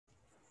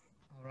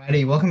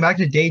Alrighty, welcome back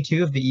to day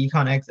 2 of the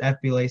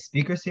EconXFBLA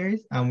speaker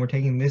series. We're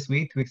taking this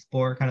week to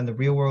explore kind of the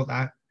real-world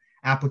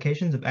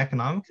applications of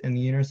economics and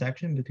the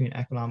intersection between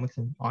economics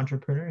and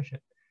entrepreneurship.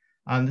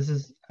 This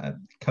is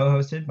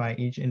co-hosted by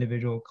each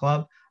individual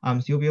club,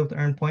 so you'll be able to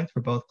earn points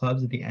for both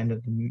clubs at the end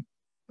of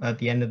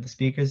the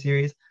speaker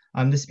series.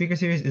 The speaker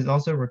series is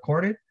also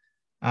recorded,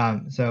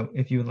 so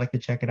if you would like to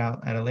check it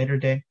out at a later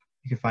date,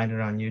 you can find it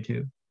on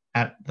YouTube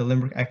at the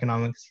Lynbrook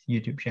Economics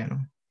YouTube channel.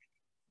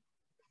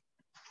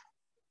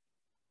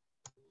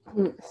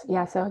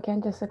 Yeah, so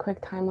again, just a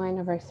quick timeline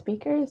of our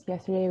speakers.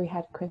 Yesterday we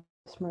had Chris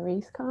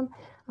Maurice come,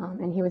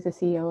 and he was the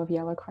CEO of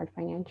Yellow Card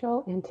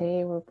Financial. And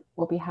today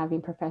we'll be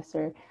having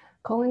Professor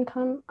Cullen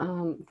come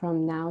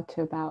from now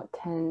to about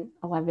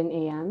 11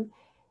 a.m.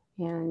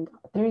 And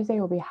Thursday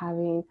we'll be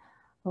having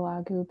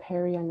Lagu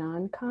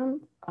Perianan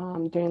come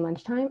during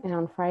lunchtime. And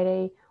on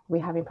Friday,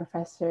 we'll be having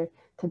Professor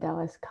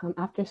Tadelis come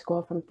after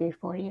school from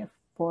 3:40 to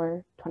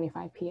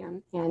 4:25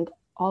 p.m. And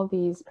all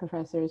these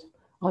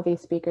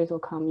speakers will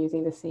come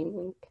using the same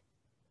link.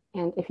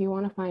 And if you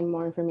want to find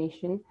more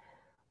information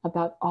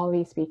about all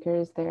these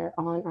speakers, they're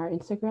on our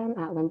Instagram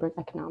at Lynbrook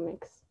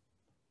Economics.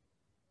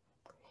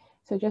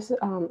 So just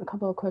a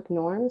couple of quick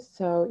norms.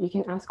 So you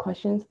can ask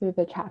questions through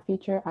the chat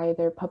feature,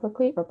 either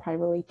publicly or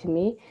privately to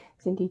me,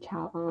 Cindy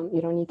Chow.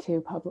 You don't need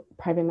to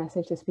private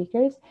message the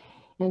speakers.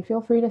 And feel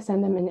free to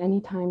send them in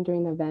any time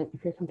during the event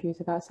if you're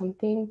confused about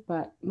something,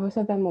 but most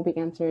of them will be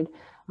answered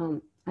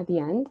at the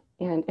end.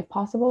 And if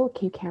possible,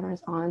 keep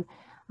cameras on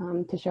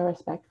to show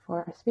respect for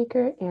our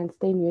speaker and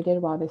stay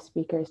muted while the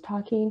speaker is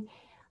talking.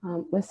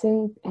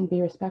 Listen and be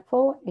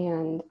respectful.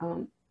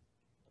 And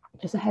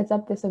just a heads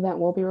up, this event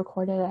will be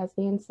recorded, as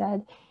Ian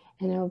said,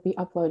 and it will be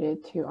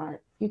uploaded to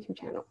our YouTube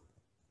channel.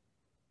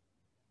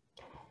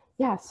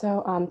 Yeah,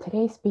 so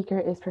today's speaker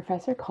is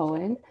Professor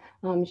Cullen.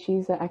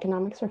 She's an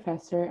economics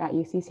professor at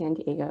UC San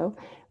Diego,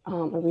 a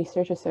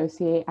research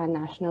associate at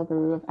National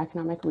Bureau of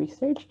Economic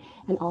Research,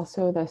 and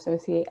also the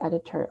associate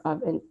editor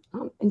of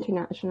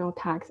International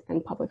Tax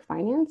and Public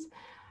Finance.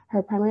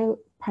 Her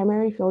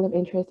primary field of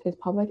interest is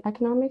public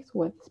economics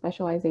with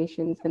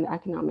specializations in the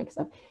economics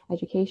of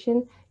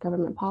education,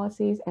 government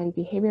policies, and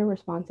behavioral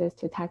responses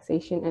to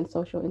taxation and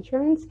social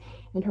insurance.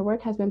 And her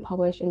work has been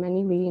published in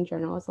many leading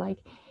journals like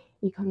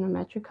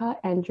Econometrica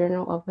and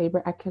Journal of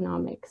Labor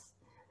Economics.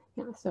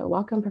 Yeah, so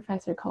welcome,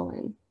 Professor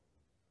Cullen.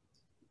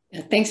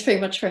 Yeah, thanks very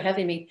much for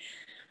having me.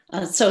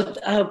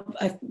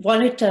 I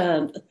wanted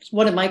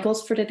one of my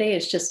goals for today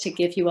is just to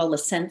give you all a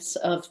sense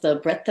of the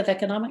breadth of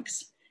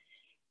economics.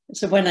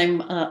 So when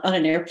I'm on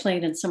an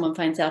airplane and someone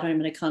finds out I'm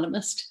an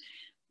economist,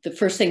 the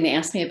first thing they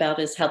ask me about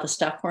is how the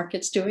stock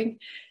market's doing.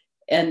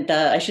 And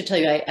I should tell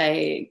you,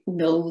 I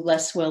know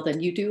less well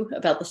than you do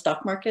about the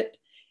stock market.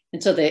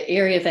 And so the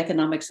area of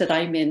economics that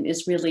I'm in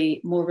is really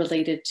more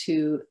related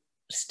to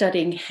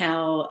studying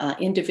how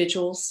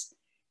individuals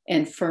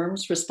and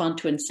firms respond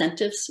to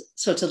incentives.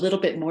 So it's a little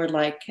bit more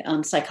like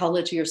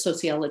psychology or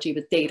sociology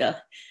with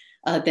data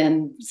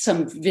than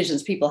some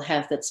visions people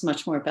have that's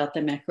much more about the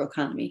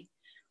macroeconomy.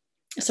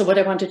 So what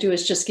I want to do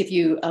is just give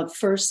you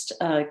first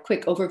a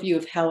quick overview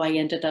of how I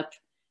ended up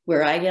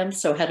where I am.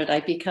 So how did I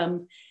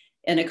become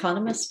an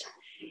economist?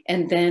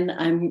 And then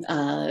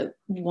I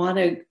want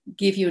to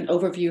give you an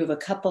overview of a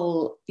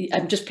couple,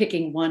 I'm just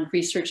picking one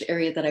research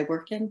area that I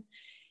work in,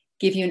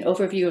 give you an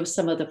overview of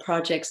some of the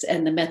projects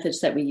and the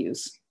methods that we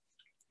use,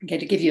 okay,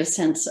 to give you a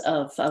sense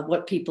of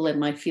what people in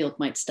my field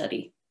might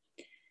study.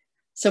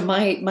 So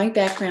my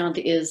background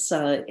is,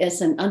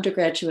 as an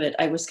undergraduate,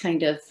 I was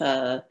kind of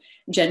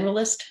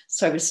generalist.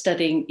 So I was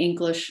studying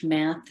English,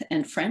 math,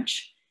 and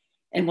French,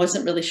 and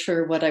wasn't really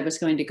sure what I was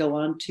going to go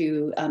on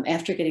to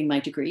after getting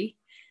my degree.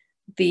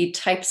 The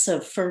types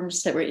of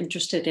firms that were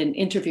interested in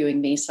interviewing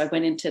me, so I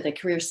went into the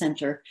Career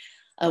Center,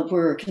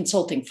 were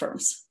consulting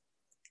firms,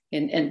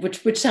 and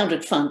which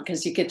sounded fun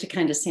because you get to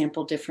kind of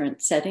sample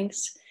different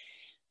settings.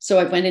 So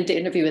I went in to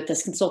interview with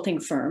this consulting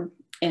firm,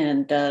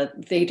 and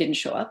they didn't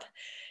show up.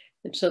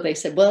 And so they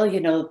said, well, you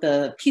know,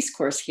 the Peace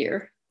Corps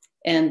here,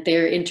 and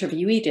their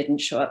interviewee didn't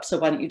show up, so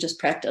why don't you just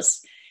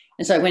practice?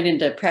 And so I went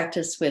into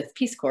practice with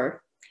Peace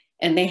Corps.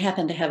 And they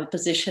happened to have a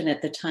position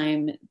at the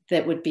time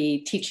that would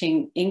be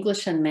teaching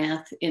English and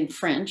math in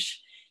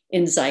French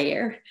in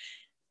Zaire.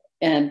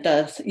 And,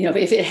 you know,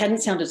 if it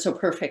hadn't sounded so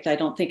perfect, I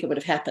don't think it would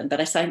have happened, but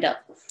I signed up.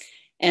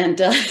 And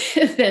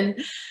then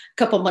a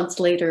couple months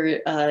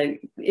later,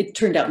 it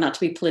turned out not to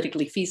be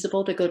politically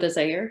feasible to go to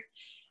Zaire.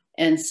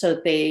 And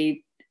so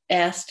they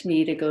asked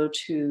me to go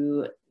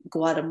to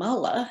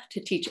Guatemala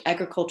to teach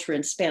agriculture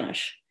in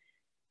Spanish,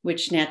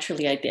 which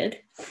naturally I did.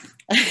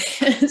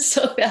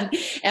 So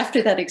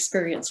after that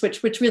experience,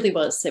 which really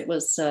was, it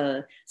was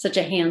such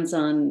a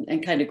hands-on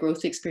and kind of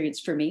growth experience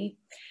for me.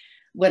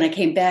 When I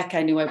came back,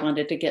 I knew I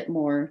wanted to get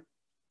more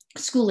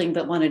schooling,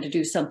 but wanted to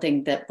do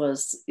something that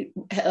was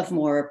of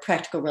more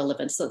practical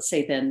relevance, let's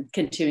say, than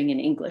continuing in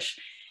English.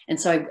 And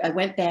so I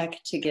went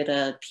back to get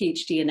a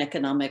PhD in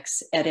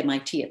economics at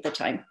MIT at the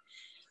time.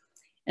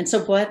 And so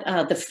what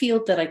the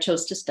field that I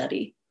chose to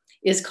study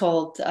is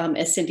called,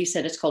 as Cindy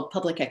said, it's called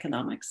public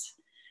economics,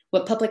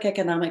 what public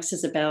economics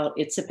is about,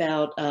 it's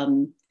about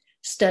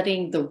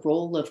studying the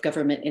role of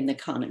government in the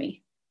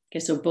economy. Okay,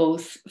 so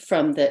both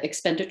from the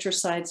expenditure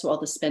side, so all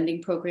the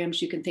spending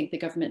programs you can think the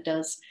government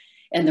does,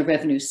 and the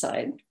revenue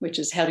side, which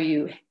is how do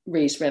you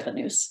raise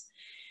revenues.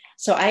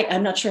 So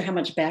I'm not sure how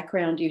much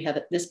background you have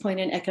at this point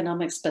in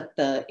economics, but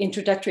the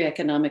introductory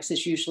economics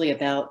is usually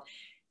about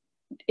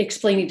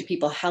explaining to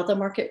people how the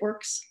market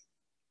works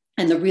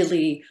and the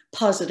really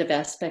positive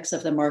aspects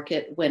of the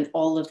market when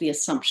all of the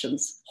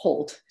assumptions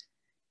hold.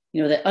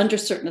 You know, that under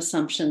certain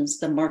assumptions,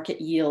 the market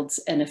yields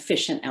an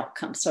efficient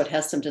outcome. So it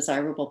has some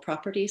desirable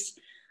properties.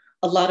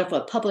 A lot of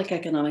what public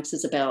economics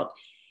is about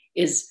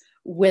is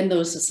when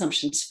those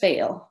assumptions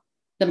fail,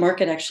 the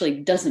market actually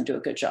doesn't do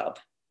a good job.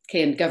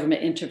 Okay, and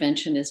government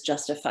intervention is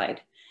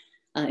justified.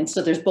 And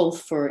so there's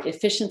both for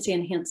efficiency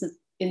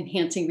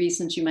enhancing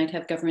reasons you might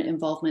have government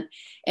involvement.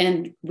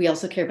 And we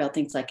also care about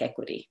things like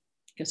equity.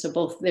 Okay, so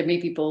both, there may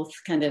be both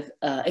kind of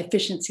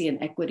efficiency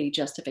and equity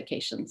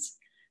justifications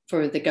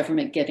for the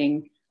government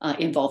getting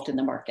involved in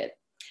the market.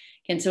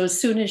 And so as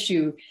soon as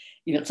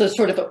so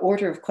sort of an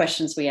order of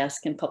questions we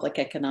ask in public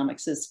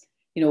economics is,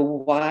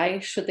 why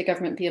should the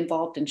government be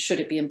involved, and should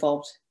it be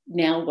involved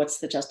now? What's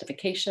the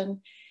justification?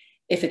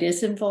 If it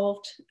is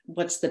involved,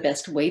 what's the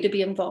best way to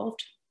be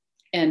involved?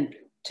 And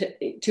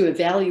to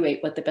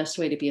evaluate what the best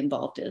way to be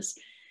involved is,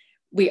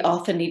 we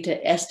often need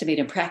to estimate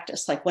in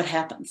practice, like what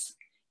happens.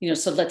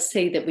 So let's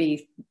say that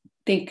we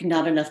think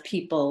not enough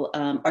people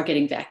are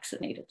getting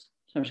vaccinated.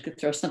 So I'm just going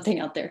to throw something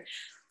out there.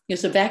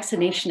 So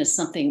vaccination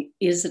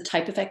is a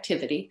type of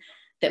activity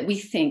that we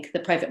think the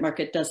private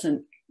market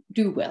doesn't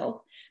do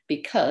well,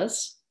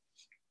 because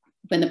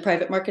when the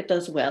private market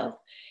does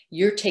well,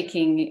 you're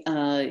taking,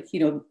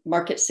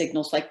 market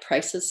signals like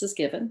prices as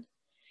given,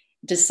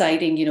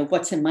 deciding,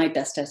 what's in my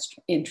best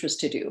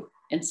interest to do.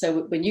 And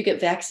so when you get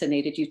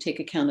vaccinated, you take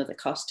account of the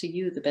cost to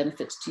you, the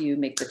benefits to you,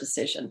 make the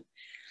decision.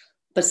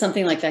 But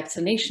something like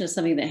vaccination is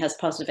something that has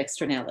positive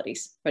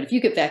externalities, right? If you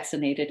get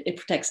vaccinated, it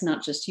protects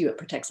not just you, it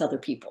protects other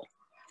people.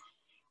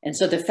 And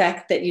so the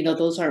fact that,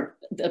 those aren't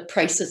the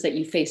prices that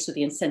you face or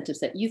the incentives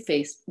that you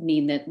face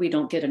mean that we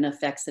don't get enough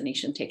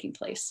vaccination taking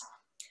place.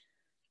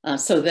 But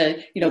as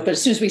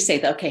soon as we say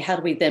that, okay, how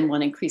do we then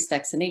want to increase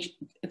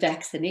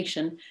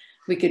vaccination?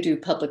 We could do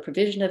public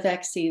provision of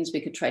vaccines.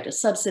 We could try to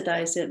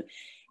subsidize it.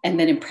 And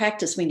then in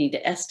practice, we need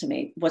to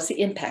estimate what's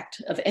the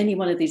impact of any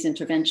one of these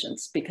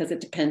interventions, because it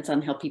depends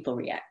on how people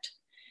react.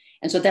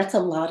 And so that's a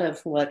lot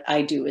of what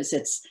I do, is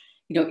it's,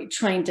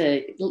 trying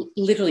to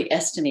literally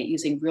estimate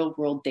using real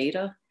world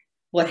data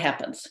what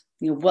happens.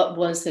 What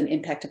was an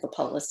impact of a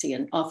policy?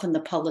 And often the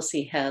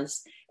policy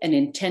has an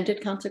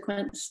intended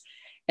consequence,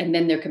 and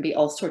then there can be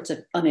all sorts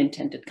of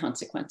unintended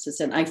consequences.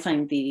 And I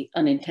find the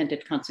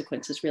unintended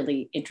consequences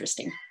really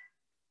interesting.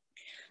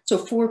 So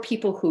for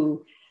people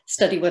who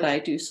study what I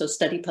do, so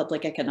study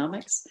public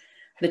economics,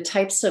 the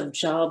types of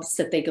jobs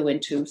that they go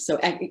into, so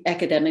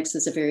academics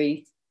is a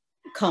very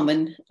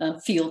common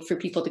field for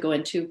people to go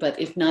into, but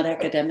if not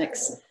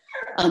academics,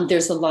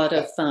 there's a lot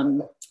of,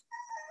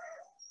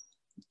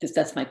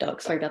 that's my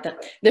dog, sorry about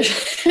that.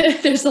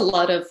 There's a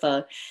lot of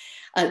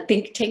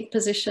think tank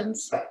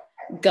positions,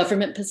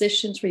 government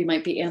positions where you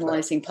might be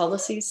analyzing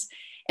policies.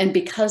 And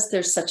because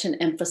there's such an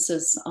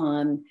emphasis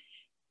on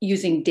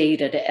using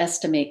data to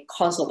estimate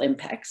causal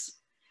impacts,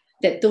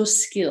 that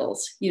those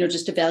skills,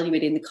 just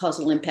evaluating the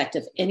causal impact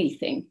of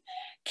anything,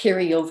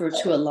 carry over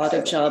to a lot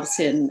of jobs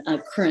in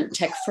current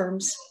tech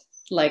firms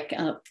like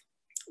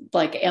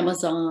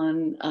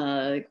Amazon,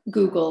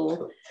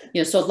 Google.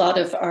 So a lot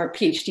of our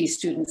PhD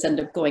students end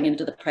up going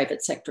into the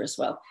private sector as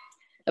well.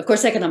 Of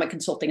course, economic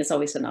consulting is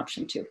always an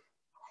option too.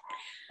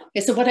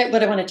 Okay, so what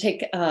I want to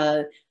take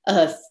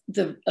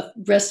the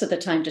rest of the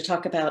time to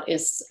talk about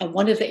is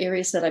one of the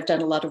areas that I've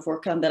done a lot of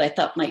work on that I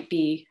thought might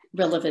be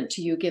relevant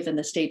to you given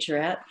the stage you're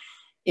at,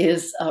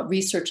 is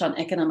research on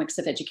economics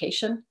of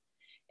education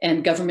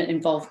and government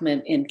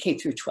involvement in K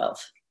through 12.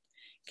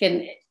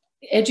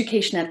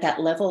 Education at that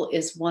level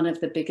is one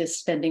of the biggest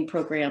spending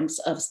programs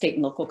of state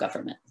and local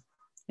government.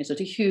 And so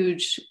it's a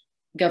huge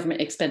government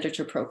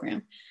expenditure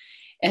program.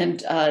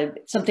 And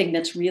something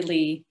that's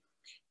really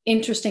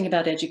interesting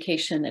about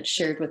education that's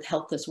shared with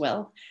health as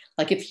well.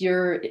 Like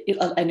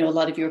I know a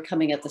lot of you are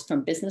coming at this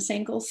from business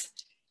angles.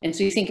 And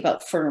so you think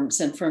about firms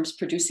and firms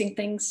producing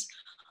things.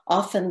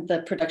 Often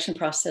the production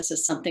process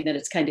is something that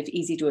it's kind of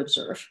easy to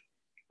observe,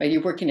 right?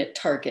 You're working at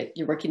Target,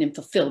 you're working in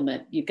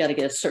fulfillment. You've got to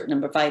get a certain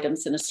number of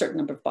items in a certain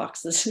number of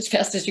boxes as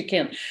fast as you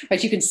can,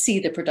 right? You can see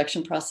the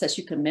production process.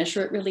 You can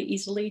measure it really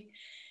easily.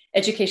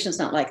 Education is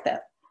not like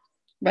that,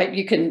 right?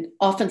 You can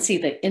often see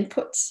the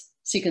inputs.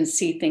 So you can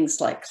see things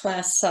like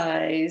class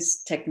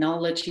size,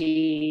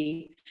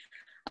 technology.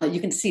 You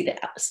can see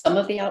some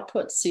of the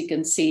outputs. So you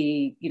can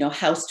see,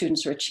 how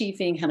students are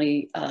achieving, how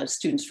many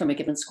students from a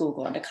given school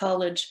go on to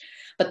college.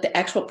 But the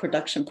actual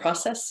production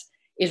process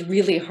is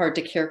really hard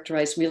to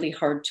characterize, really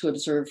hard to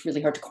observe,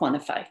 really hard to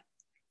quantify.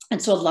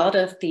 And so a lot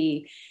of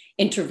the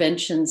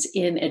interventions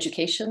in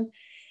education,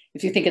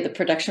 if you think of the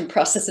production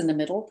process in the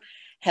middle,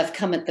 have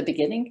come at the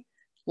beginning.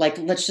 Like,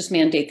 let's just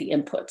mandate the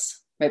inputs.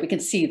 right? We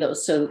can see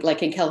those. So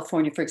like in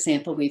California, for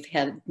example, we've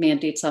had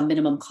mandates on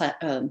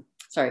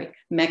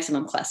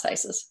maximum class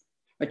sizes,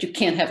 but you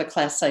can't have a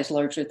class size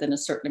larger than a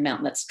certain amount,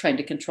 and that's trying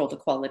to control the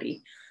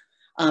quality.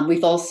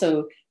 We've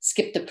also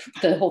skipped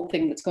the whole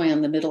thing that's going on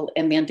in the middle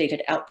and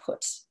mandated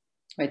outputs,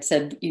 right?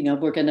 Said, you know,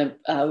 we're going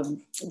to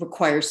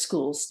require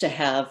schools to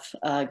have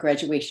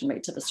graduation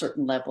rates of a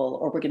certain level,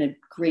 or we're going to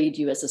grade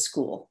you as a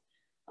school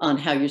on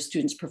how your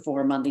students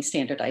perform on these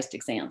standardized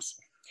exams.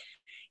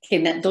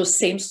 Okay, and those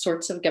same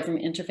sorts of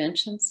government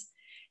interventions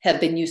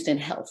have been used in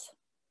health,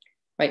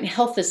 right? And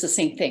health is the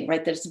same thing,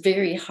 right? That it's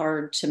very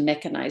hard to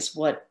mechanize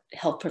what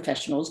health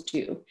professionals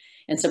do.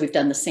 And so we've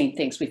done the same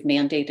things. We've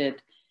mandated,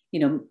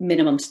 you know,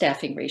 minimum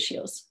staffing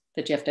ratios,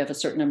 that you have to have a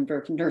certain number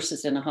of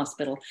nurses in a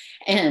hospital,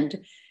 and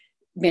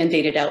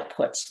mandated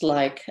outputs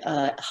like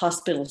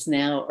hospitals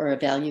now are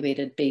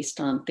evaluated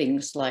based on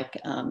things like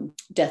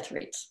death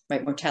rates,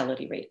 right?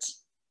 Mortality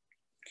rates.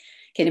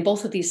 Okay, in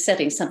both of these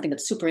settings, something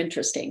that's super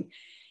interesting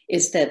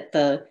is that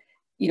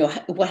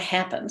what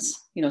happens,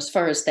 you know, as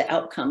far as the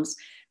outcomes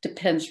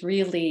depends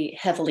really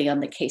heavily on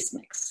the case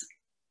mix,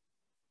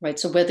 right?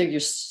 So whether you're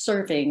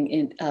serving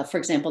in, for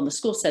example, in the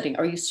school setting,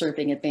 are you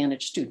serving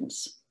advantaged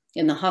students?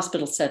 In the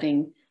hospital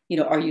setting, you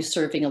know, are you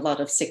serving a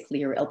lot of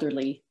sickly or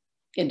elderly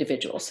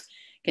individuals?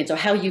 Okay, so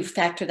how you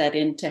factor that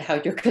into how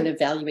you're going to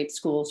evaluate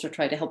schools or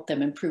try to help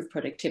them improve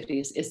productivity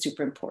is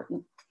super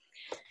important.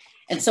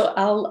 And so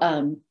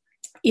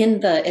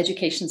in the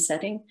education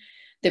setting,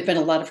 there've been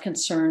a lot of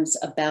concerns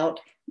about,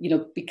 you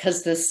know,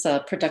 because this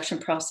production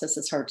process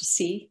is hard to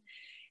see,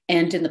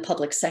 and in the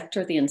public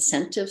sector, the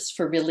incentives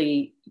for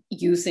really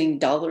using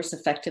dollars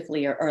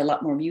effectively are a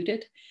lot more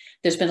muted.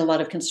 There's been a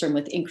lot of concern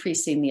with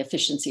increasing the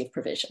efficiency of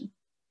provision,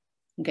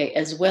 okay,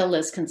 as well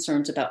as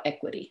concerns about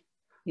equity,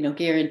 you know,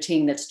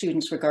 guaranteeing that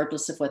students,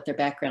 regardless of what their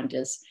background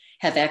is,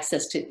 have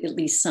access to at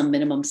least some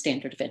minimum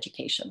standard of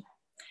education.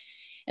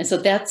 And so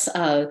that's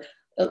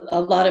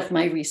a lot of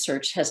my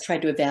research has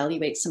tried to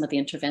evaluate some of the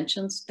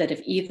interventions that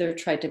have either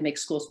tried to make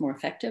schools more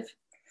effective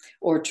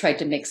or tried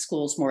to make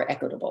schools more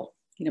equitable,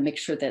 you know, make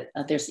sure that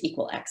there's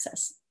equal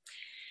access.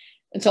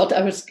 And so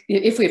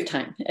if we have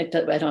time, I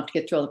don't have to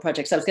get through all the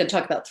projects. I was going to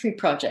talk about 3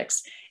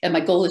 projects, and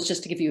my goal is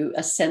just to give you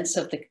a sense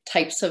of the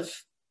types of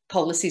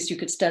policies you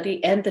could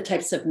study and the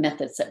types of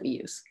methods that we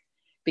use,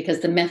 because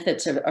the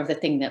methods are the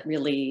thing that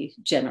really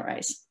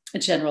generalize.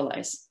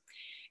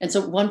 And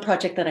so one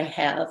project that I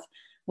have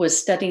was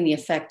studying the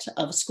effect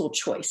of school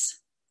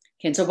choice.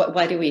 Okay, and so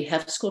why do we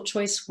have school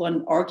choice?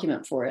 One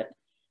argument for it,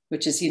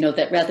 which is, you know,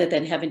 that rather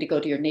than having to go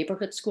to your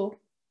neighborhood school,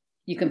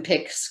 you can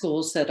pick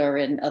schools that are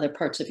in other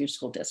parts of your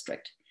school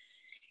district.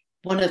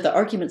 One of the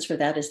arguments for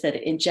that is that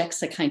it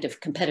injects a kind of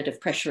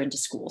competitive pressure into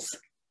schools,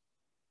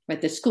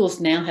 right? The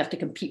schools now have to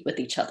compete with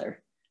each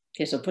other.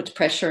 Okay, so it puts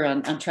pressure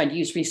on trying to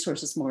use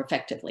resources more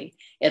effectively.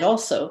 It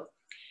also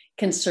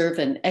can serve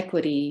an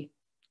equity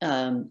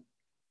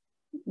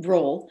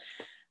role,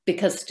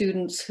 because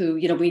students who,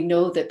 you know, we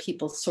know that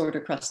people sort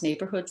across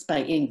neighborhoods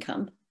by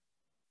income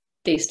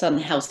based on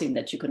the housing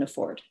that you can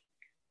afford.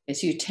 And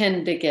so you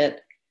tend to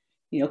get,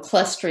 you know,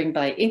 clustering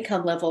by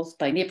income levels,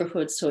 by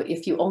neighborhoods. So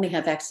if you only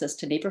have access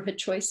to neighborhood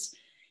choice,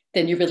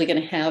 then you're really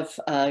going to have,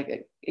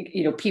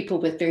 you know,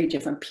 people with very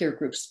different peer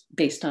groups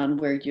based on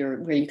where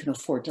you can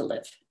afford to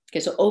live. Okay,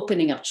 so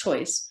opening up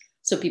choice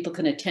so people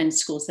can attend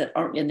schools that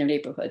aren't in their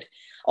neighborhood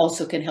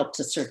also can help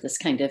to serve this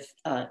kind of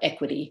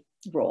equity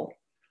role.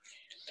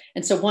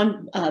 And so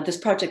this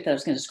project that I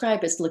was going to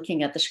describe is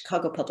looking at the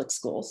Chicago public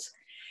schools.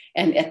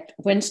 And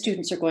when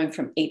students are going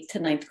from 8th to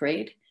 9th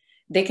grade,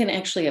 they can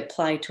actually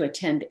apply to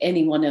attend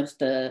any one of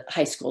the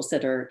high schools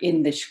that are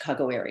in the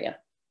Chicago area.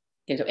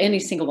 Okay, so any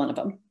single one of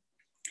them.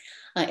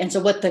 And so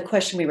what the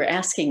question we were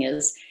asking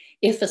is,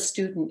 if a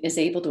student is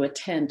able to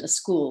attend a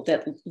school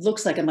that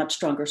looks like a much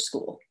stronger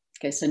school,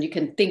 okay, so you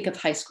can think of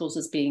high schools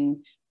as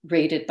being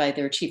rated by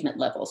their achievement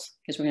levels,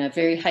 because we're going to have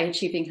very high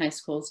achieving high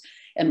schools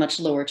and much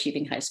lower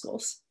achieving high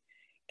schools.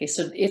 Okay,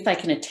 so if I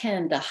can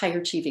attend a higher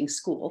achieving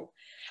school,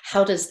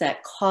 how does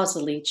that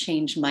causally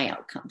change my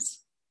outcomes?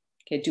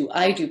 Okay, do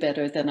I do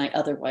better than I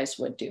otherwise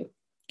would do?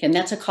 Okay, and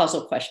that's a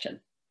causal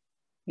question.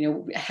 You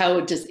know, how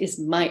is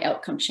my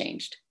outcome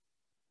changed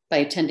by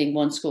attending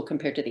one school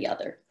compared to the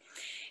other?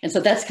 And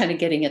so that's kind of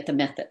getting at the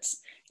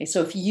methods. Okay,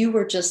 so if you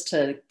were just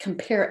to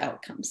compare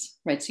outcomes,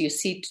 right? So you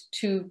see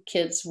 2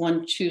 kids,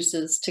 one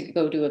chooses to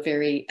go to a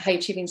very high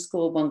achieving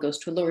school, one goes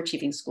to a lower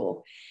achieving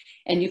school,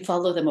 and you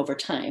follow them over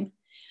time.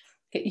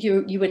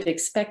 You would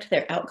expect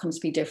their outcomes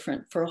be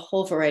different for a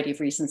whole variety of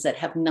reasons that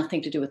have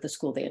nothing to do with the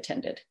school they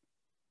attended,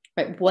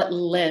 right? What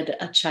led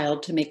a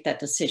child to make that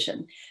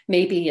decision?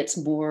 Maybe it's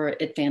more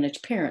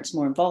advantaged parents,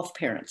 more involved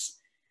parents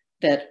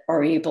that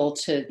are able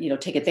to, you know,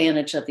 take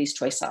advantage of these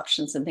choice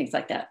options and things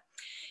like that.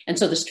 And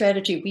so the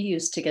strategy we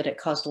use to get at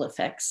causal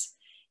effects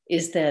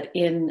is that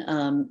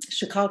in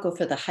Chicago,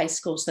 for the high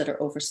schools that are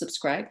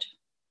oversubscribed,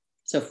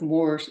 so if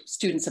more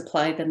students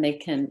apply than they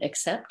can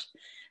accept,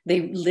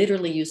 they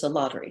literally use a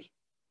lottery.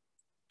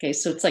 Okay,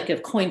 so it's like a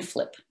coin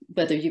flip,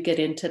 whether you get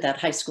into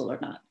that high school or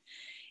not.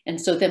 And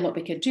so then what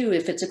we could do,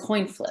 if it's a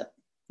coin flip,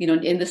 You know,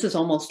 and this is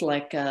almost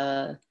like,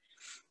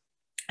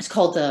 it's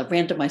called a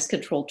randomized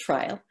controlled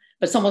trial,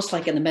 but it's almost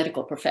like in the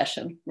medical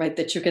profession, right?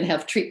 That you're going to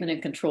have treatment and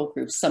control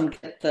groups. Some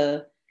get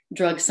the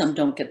drug, some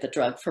don't get the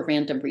drug for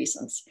random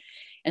reasons.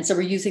 And so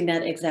we're using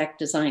that exact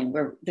design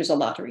where there's a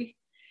lottery.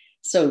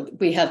 So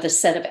we have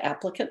this set of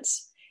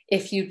applicants.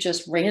 If you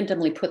just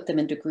randomly put them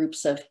into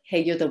groups of,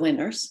 hey, you're the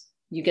winners,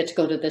 you get to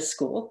go to this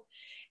school,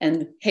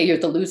 and hey, you're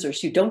the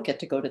losers, you don't get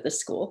to go to this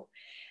school,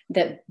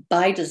 that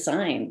by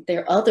design,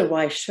 they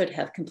otherwise should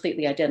have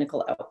completely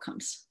identical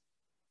outcomes,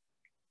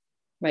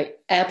 right?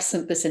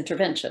 Absent this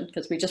intervention,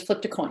 because we just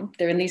flipped a coin,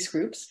 they're in these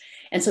groups.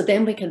 And so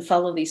then we can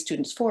follow these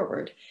students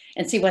forward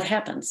and see what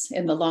happens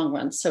in the long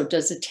run. So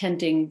does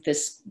attending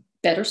this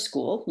better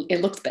school,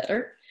 it looks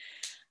better,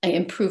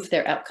 improve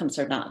their outcomes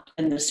or not?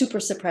 And the super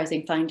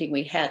surprising finding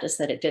we had is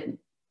that it didn't.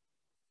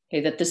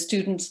 Okay, that the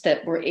students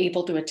that were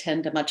able to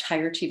attend a much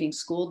higher achieving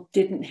school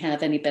didn't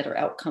have any better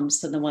outcomes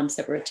than the ones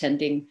that were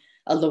attending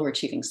a lower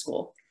achieving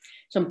school.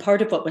 So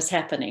part of what was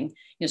happening,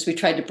 as we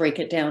tried to break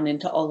it down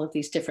into all of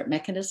these different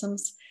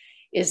mechanisms,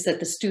 is that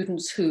the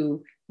students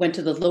who went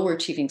to the lower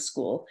achieving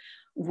school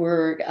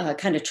were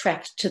kind of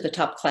tracked to the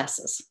top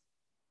classes,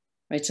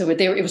 right? So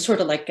it was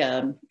sort of like,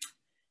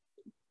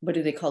 what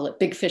do they call it?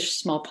 Big fish,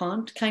 small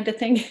pond kind of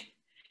thing.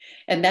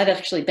 And that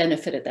actually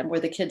benefited them, where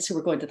the kids who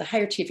were going to the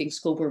higher achieving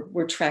school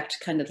were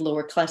tracked kind of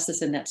lower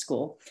classes in that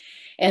school.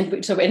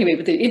 And so anyway,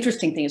 but the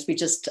interesting thing is we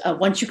just,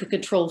 once you could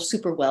control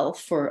super well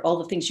for all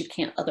the things you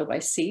can't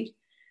otherwise see,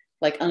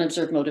 like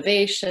unobserved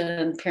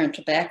motivation,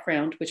 parental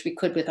background, which we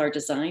could with our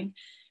design,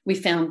 we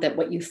found that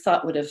what you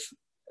thought would have,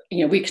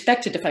 we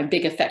expected to find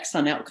big effects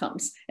on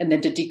outcomes, and then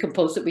to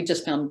decompose it, we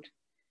just found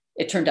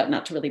it turned out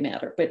not to really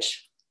matter,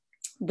 which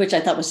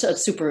I thought was a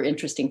super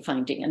interesting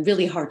finding and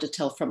really hard to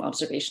tell from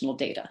observational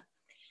data.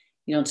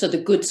 So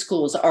the good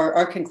schools,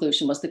 our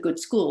conclusion was the good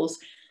schools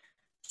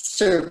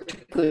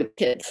served good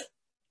kids,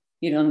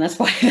 and that's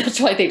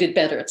why they did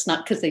better. It's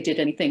not because they did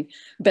anything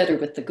better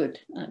with the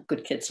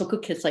good kids. So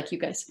good kids like you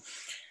guys.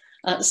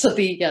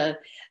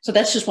 So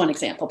that's just one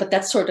example, but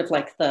that's sort of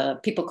like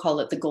people call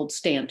it the gold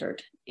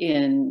standard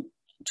in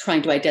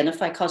trying to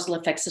identify causal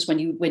effects, is when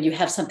you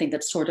have something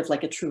that's sort of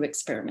like a true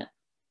experiment.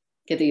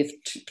 Okay,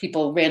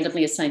 people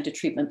randomly assigned to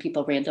treatment,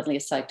 people randomly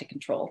assigned to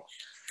control.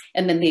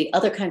 And then the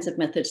other kinds of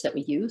methods that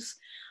we use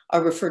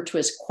are referred to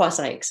as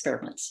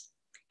quasi-experiments.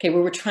 Okay,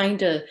 where we're trying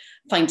to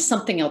find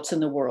something else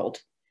in the world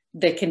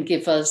that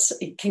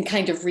can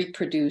kind of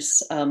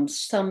reproduce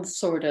some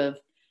sort of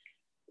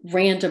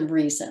random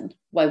reason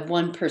why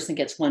one person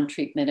gets one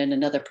treatment and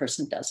another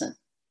person doesn't.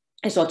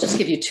 And so I'll just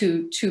give you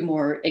two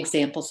more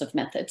examples of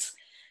methods.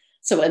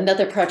 So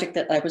another project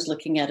that I was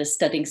looking at is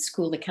studying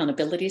school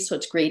accountability. So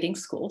it's grading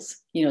schools,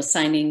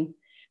 assigning,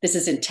 this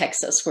is in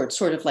Texas, where it's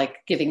sort of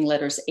like giving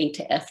letters A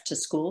to F to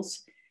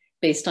schools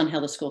based on how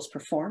the schools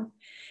perform.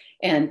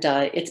 And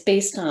it's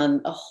based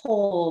on a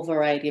whole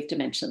variety of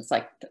dimensions,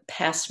 like the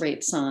pass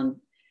rates on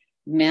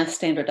math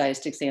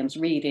standardized exams,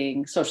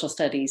 reading, social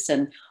studies,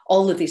 and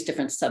all of these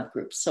different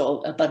subgroups.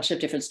 So a bunch of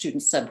different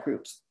student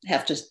subgroups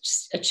have to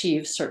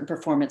achieve certain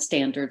performance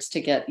standards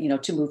to get,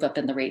 to move up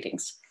in the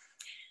ratings.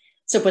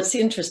 So what's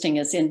interesting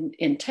is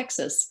in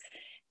Texas,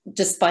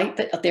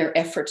 despite their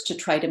efforts to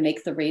try to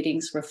make the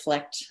ratings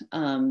reflect,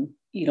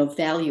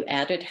 value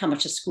added, how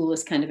much a school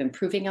is kind of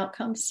improving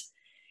outcomes,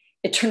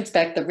 it turns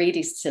back, the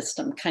rating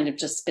system kind of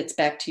just spits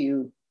back to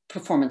you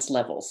performance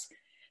levels.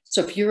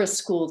 So if you're a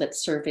school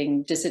that's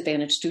serving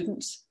disadvantaged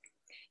students,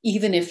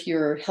 even if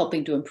you're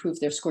helping to improve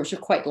their scores, you're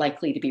quite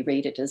likely to be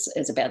rated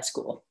as a bad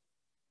school.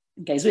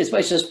 Okay, so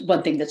it's just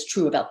one thing that's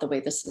true about the way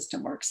the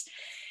system works.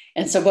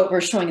 And so what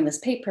we're showing in this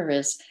paper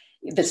is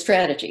the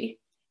strategy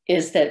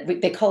is that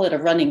they call it a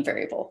running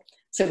variable.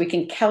 So we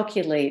can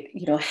calculate,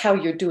 how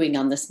you're doing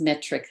on this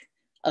metric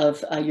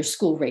of your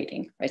school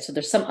rating, right? So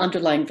there's some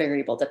underlying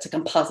variable that's a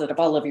composite of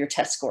all of your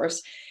test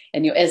scores.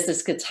 And as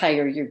this gets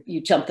higher,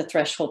 you jump the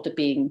threshold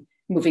to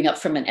moving up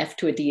from an F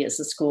to a D as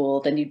a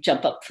school, then you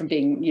jump up from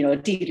being, a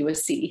D to a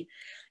C.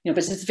 But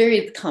it's a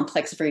very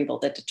complex variable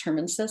that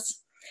determines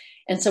this.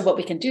 And so what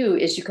we can do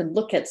is you can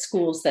look at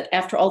schools that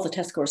after all the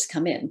test scores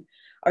come in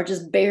are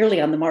just barely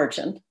on the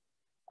margin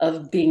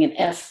of being an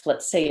F,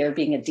 let's say, or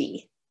being a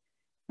D,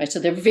 right? So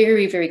they're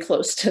very, very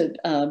close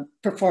to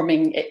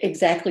performing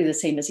exactly the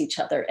same as each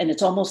other. And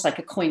it's almost like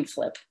a coin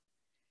flip.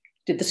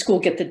 Did the school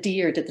get the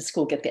D or did the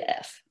school get the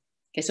F?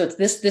 Okay, so it's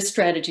this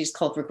strategy is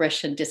called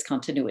regression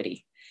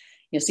discontinuity.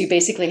 So you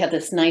basically have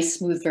this nice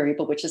smooth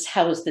variable, which is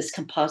how is this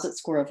composite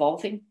score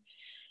evolving?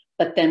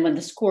 But then when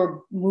the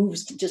score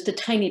moves just a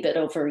tiny bit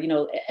over,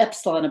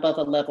 epsilon above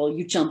a level,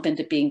 you jump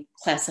into being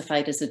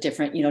classified as a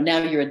different,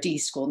 now you're a D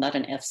school, not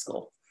an F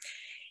school.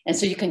 And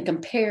so you can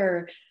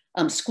compare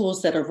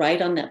schools that are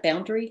right on that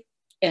boundary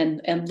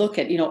and look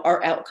at,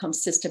 are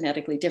outcomes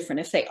systematically different?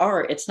 If they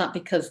are, it's not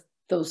because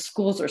those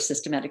schools are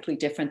systematically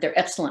different. They're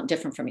epsilon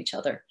different from each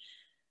other.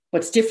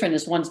 What's different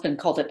is one's been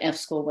called an F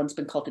school, one's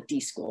been called a D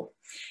school.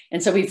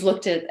 And so we've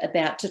looked at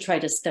that to try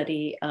to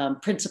study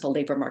principal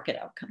labor market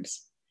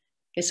outcomes.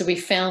 Okay, so we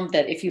found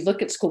that if you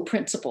look at school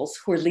principals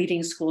who are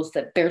leading schools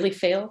that barely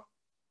fail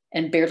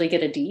and barely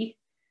get a D,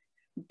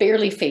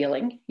 barely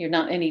failing, you're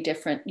not any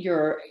different.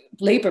 Your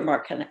labor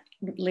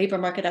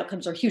market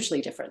outcomes are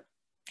hugely different.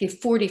 Okay,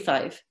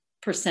 45%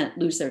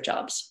 lose their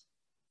jobs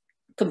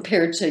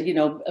compared to, you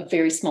know, a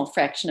very small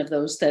fraction of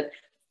those that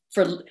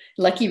for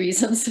lucky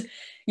reasons,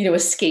 you know,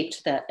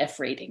 escaped that F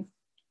rating.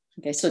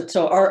 Okay,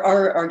 so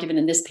our argument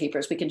in this paper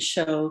is we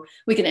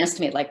can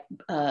estimate like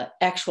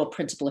actual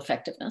principal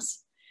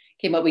effectiveness.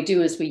 Okay, what we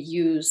do is we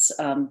use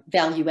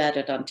value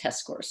added on test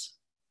scores.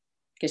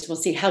 Okay, so we'll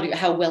see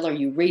how well are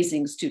you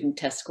raising student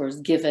test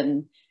scores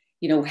given,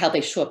 you know, how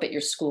they show up at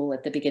your school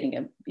at the beginning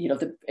of, you know,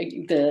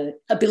 the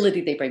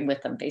ability they bring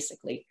with them,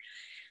 basically.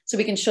 So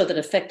we can show that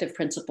effective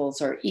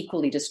principals are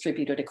equally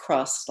distributed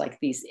across like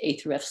these A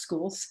through F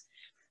schools.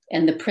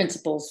 And the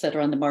principals that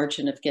are on the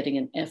margin of getting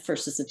an F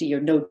versus a D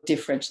are no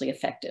differentially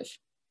effective.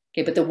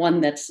 Okay, but the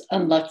one that's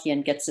unlucky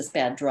and gets this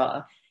bad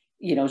draw,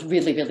 you know, is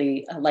really,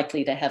 really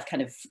likely to have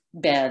kind of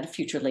bad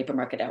future labor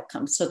market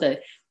outcomes. So the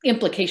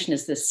implication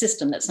is this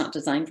system that's not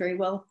designed very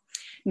well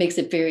makes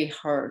it very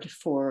hard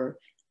for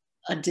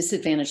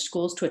disadvantaged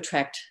schools to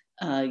attract,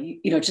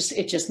 you know,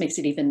 it just makes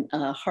it even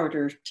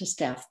harder to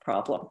staff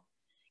problem.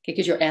 Okay,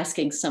 because you're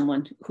asking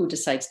someone who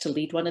decides to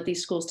lead one of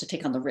these schools to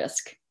take on the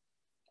risk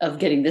of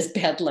getting this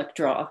bad luck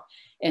draw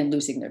and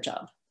losing their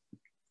job.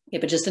 Yeah,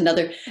 but just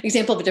another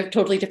example of a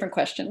totally different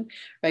question,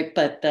 right?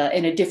 But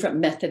in a different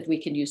method we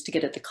can use to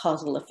get at the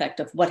causal effect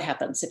of what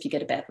happens if you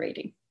get a bad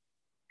rating.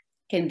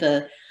 Okay,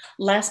 the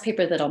last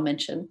paper that I'll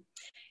mention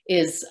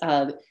is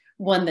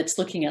one that's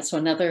looking at, so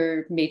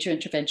another major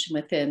intervention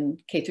within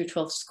K through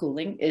 12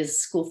 schooling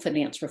is school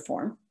finance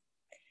reform.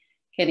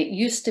 And it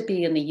used to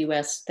be in the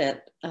US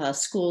that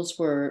schools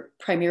were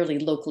primarily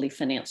locally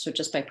financed, so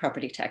just by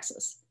property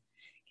taxes.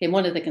 And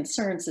one of the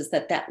concerns is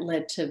that that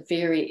led to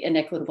very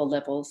inequitable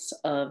levels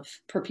of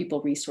per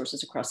pupil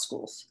resources across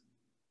schools.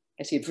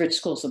 So you have rich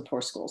schools and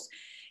poor schools.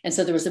 And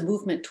so there was a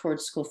movement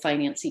towards school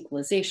finance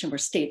equalization where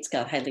states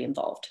got highly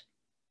involved.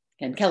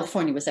 And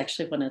California was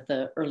actually one of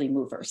the early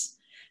movers.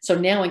 So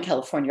now in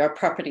California, our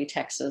property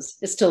taxes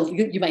is still,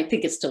 you might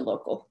think it's still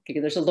local. Okay,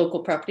 there's a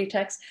local property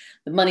tax.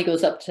 The money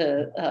goes up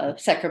to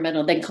Sacramento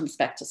and then comes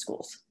back to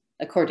schools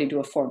according to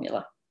a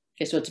formula.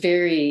 Okay, so it's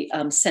very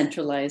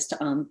centralized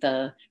on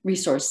the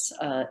resource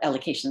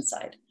allocation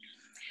side.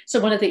 So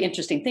one of the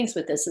interesting things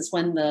with this is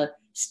when the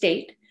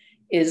state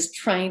is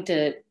trying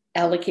to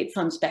allocate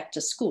funds back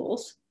to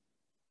schools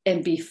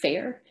and be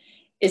fair,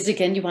 is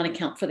again, you want to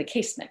account for the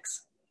case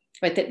mix,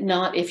 right? That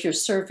not if you're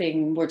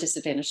serving more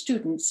disadvantaged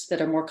students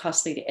that are more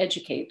costly to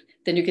educate,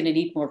 then you're going to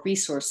need more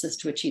resources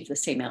to achieve the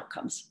same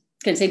outcomes.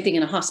 And same thing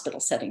in a hospital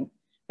setting,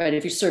 right?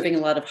 If you're serving a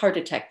lot of heart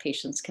attack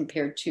patients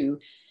compared to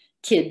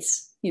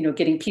kids, you know,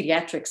 getting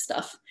pediatric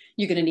stuff,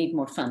 you're going to need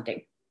more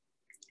funding.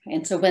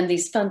 And so when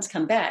these funds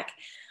come back,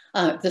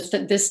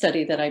 this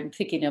study that I'm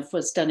thinking of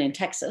was done in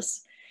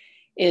Texas,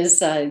 is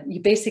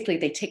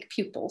they take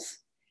pupils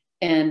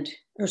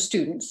or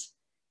students,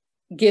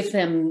 give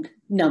them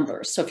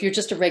numbers. So if you're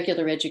just a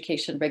regular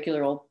education,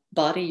 regular old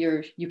body,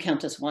 you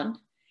count as one.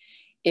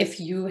 If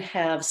you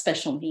have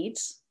special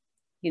needs,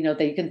 you know,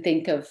 that you can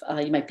think of,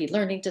 you might be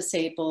learning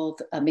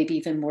disabled, maybe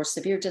even more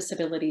severe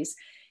disabilities,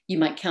 you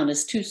might count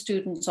as 2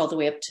 students all the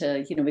way up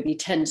to, you know, maybe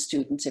 10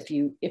 students if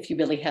you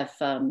really have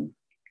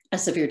a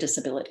severe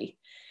disability.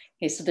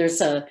 Okay, so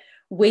there's a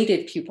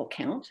weighted pupil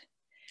count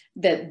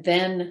that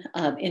then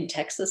in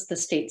Texas, the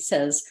state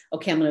says,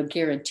 okay, I'm going to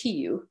guarantee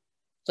you,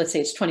 let's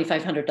say it's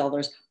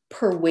 $2,500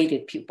 per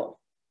weighted pupil.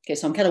 Okay,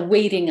 so I'm kind of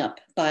weighting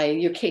up by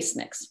your case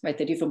mix, right?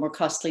 That even more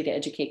costly to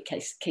educate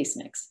case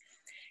mix.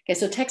 Okay,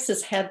 so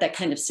Texas had that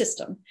kind of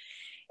system.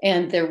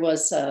 And there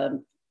was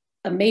a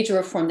major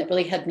reform that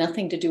really had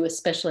nothing to do with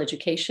special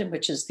education,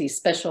 which is the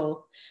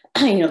special,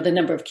 you know, the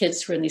number of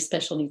kids who are in these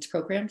special needs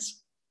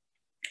programs.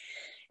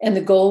 And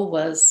the goal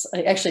was,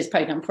 actually, it's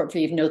probably not important for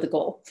you to know the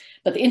goal,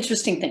 but the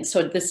interesting thing,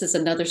 so this is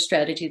another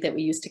strategy that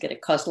we use to get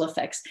at causal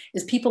effects,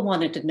 is people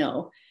wanted to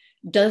know,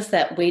 does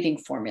that weighting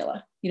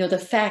formula, you know, the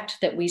fact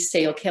that we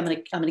say, okay, I'm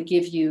going to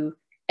give you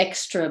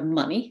extra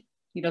money,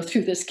 you know,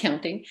 through this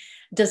counting,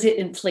 does it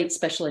inflate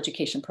special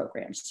education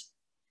programs?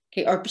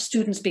 Okay, are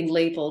students being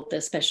labeled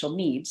as special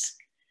needs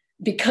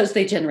because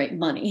they generate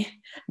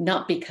money,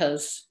 not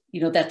because,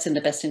 you know, that's in the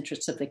best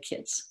interest of the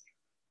kids?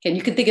 And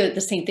you can think of it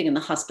the same thing in the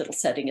hospital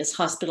setting, is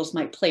hospitals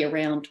might play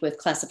around with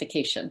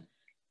classification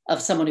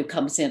of someone who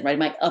comes in, right? I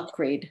might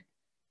upgrade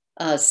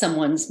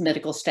someone's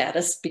medical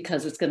status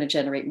because it's going to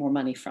generate more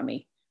money from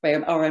me,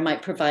 right? Or I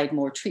might provide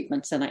more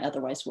treatments than I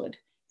otherwise would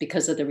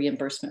because of the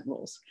reimbursement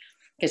rules.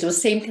 Okay, so the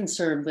same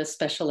concern with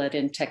special ed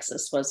in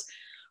Texas was,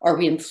 are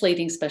we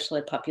inflating special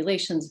ed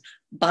populations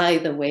by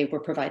the way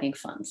we're providing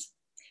funds?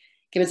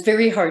 Okay, it's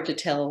very hard to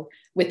tell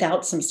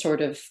without some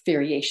sort of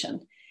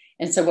variation.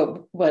 And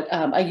so what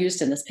I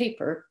used in this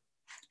paper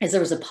is there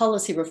was a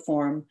policy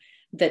reform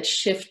that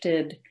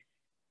shifted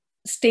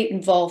state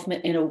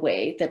involvement in a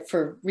way that,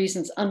 for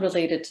reasons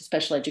unrelated to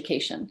special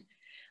education,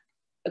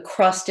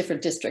 across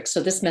different districts.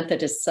 So this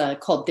method is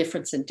called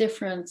difference in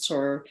difference,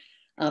 or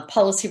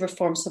policy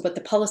reform. So what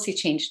the policy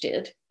change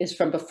did is,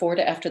 from before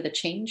to after the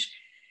change,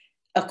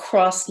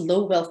 across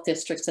low wealth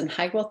districts and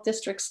high wealth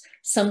districts,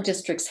 some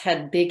districts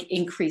had big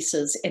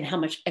increases in how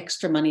much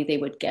extra money they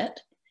would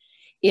get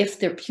if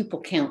their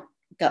pupil count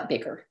got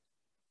bigger.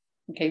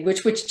 Okay,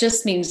 which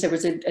just means there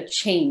was a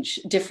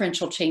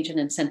differential change in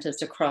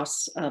incentives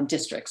across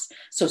districts.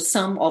 So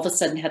some all of a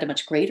sudden had a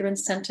much greater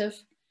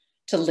incentive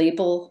to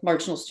label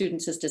marginal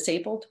students as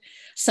disabled.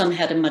 Some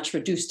had a much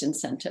reduced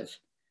incentive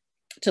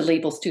to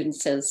label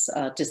students as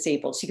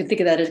disabled. So you can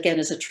think of that again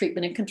as a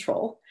treatment and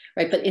control,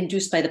 right? But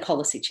induced by the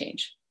policy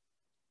change.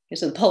 Okay,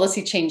 so the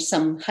policy changed,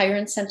 some higher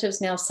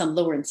incentives now, some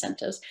lower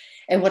incentives.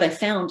 And what I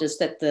found is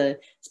that the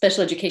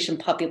special education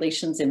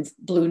populations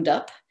ballooned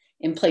up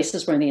in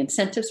places where the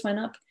incentives went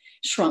up,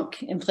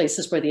 shrunk in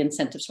places where the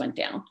incentives went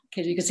down.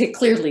 Okay, you can see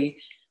clearly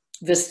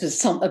this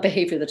is a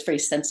behavior that's very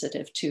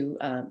sensitive to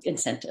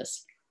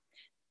incentives.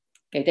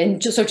 Okay, and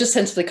just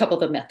sensitive to a couple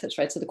of the methods,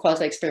 right? So the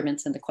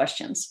quasi-experiments and the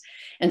questions.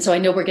 And so I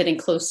know we're getting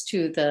close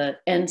to the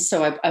end,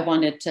 so I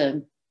wanted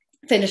to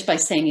finish by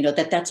saying, you know,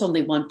 that's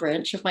only one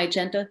branch of my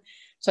agenda.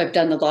 So I've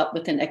done a lot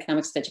within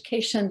economics of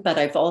education, but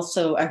I've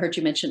also, I heard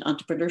you mention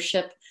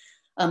entrepreneurship,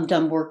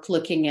 done work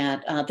looking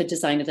at the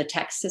design of the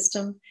tax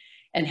system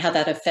and how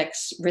that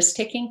affects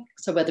risk-taking.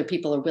 So whether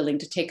people are willing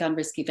to take on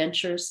risky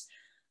ventures.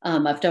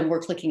 I've done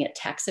work looking at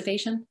tax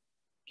evasion.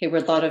 Okay,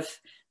 where a lot of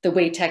the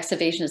way tax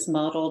evasion is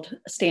modeled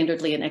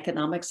standardly in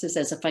economics is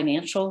as a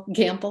financial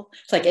gamble.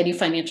 It's like any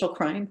financial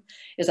crime,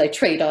 is I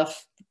trade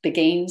off the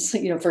gains,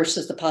 you know,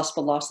 versus the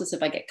possible losses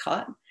if I get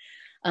caught.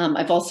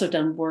 I've also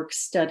done work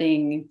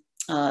studying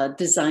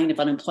design of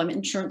unemployment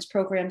insurance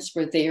programs,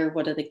 where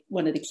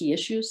one of the key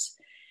issues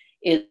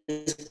is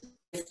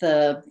if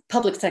the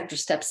public sector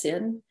steps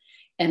in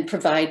and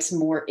provides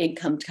more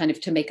income kind of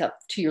to make up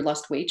to your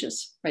lost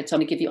wages, right? So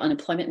I'm gonna give you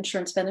unemployment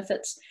insurance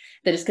benefits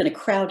that is gonna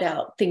crowd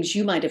out things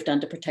you might have done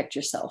to protect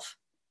yourself,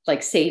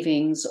 like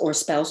savings or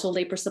spousal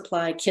labor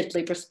supply, kid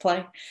labor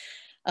supply.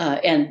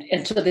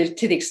 And to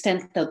the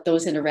extent that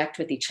those interact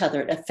with each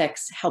other, it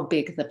affects how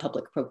big the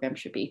public program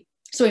should be.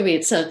 So anyway,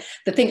 it's the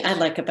thing I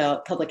like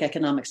about public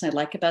economics, and I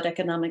like about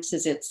economics,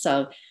 is it's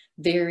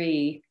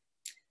very,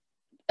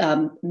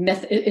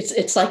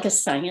 it's like a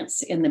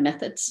science in the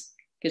methods.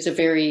 It's a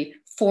very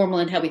formal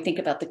in how we think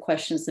about the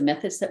questions, the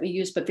methods that we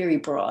use, but very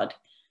broad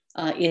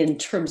in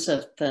terms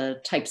of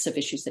the types of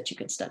issues that you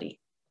can study.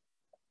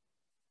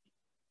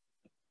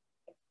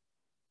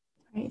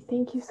 All right,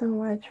 thank you so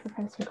much,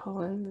 Professor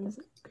Cullen. It was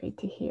great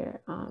to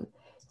hear.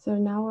 So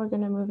now we're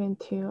going to move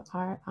into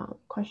our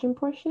question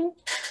portion.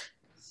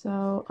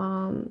 So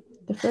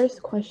the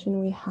first question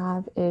we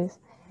have is,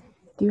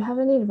 do you have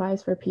any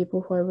advice for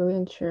people who are really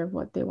unsure of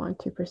what they want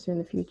to pursue in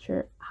the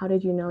future? How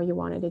did you know you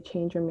wanted to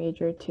change your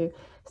major to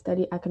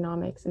study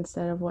economics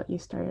instead of what you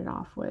started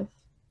off with?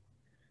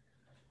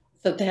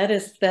 So that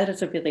is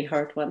a really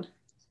hard one.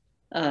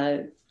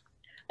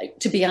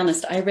 To be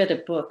honest, I read a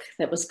book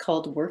that was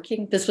called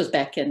Working. This was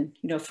back in,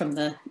 you know, from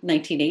the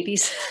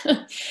 1980s,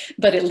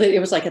 but it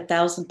was like a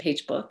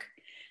 1,000-page book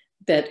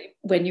that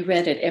when you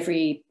read it,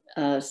 every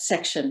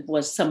section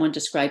was someone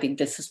describing,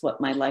 this is what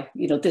my life,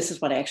 you know, this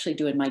is what I actually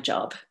do in my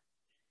job.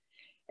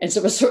 And so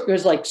it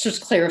was like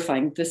just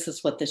clarifying, this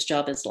is what this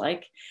job is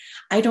like.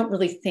 I don't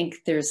really think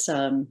there's,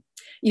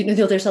 you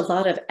know, there's a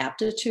lot of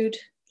aptitude,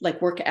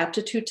 like work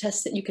aptitude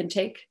tests that you can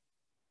take.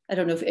 I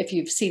don't know if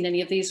you've seen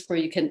any of these where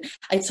you can,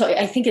 so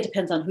I think it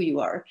depends on who you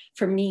are.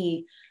 For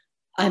me,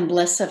 I'm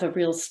less of a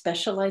real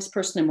specialized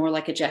person and more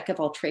like a jack of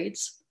all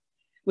trades,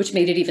 which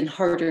made it even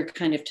harder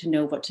kind of to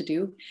know what to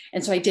do.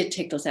 And so I did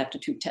take those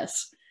aptitude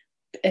tests,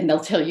 and they'll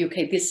tell you,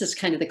 okay, this is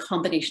kind of the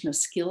combination of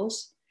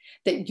skills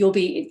that you'll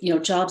be, you know,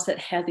 jobs that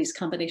have these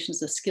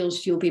combinations of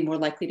skills, you'll be more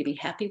likely to be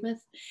happy with.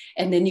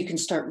 And then you can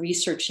start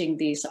researching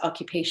these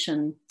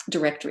occupation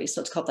directories. So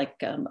it's called like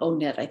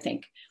ONET, I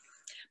think.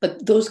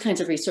 But those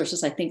kinds of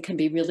resources, I think, can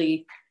be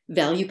really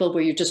valuable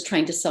where you're just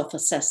trying to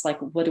self-assess, like,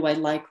 what do I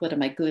like? What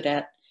am I good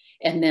at?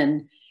 And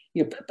then,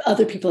 you know,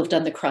 other people have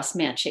done the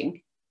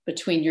cross-matching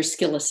between your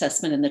skill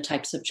assessment and the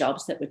types of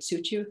jobs that would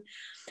suit you.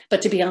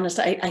 But to be honest,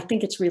 I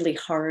think it's really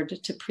hard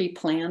to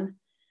pre-plan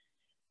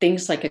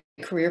things like a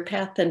career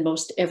path. And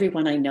most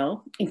everyone I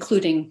know,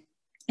 including,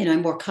 you know, I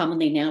more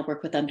commonly now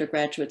work with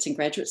undergraduates and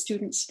graduate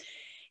students,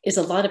 is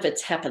a lot of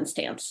it's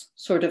happenstance,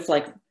 sort of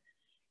like,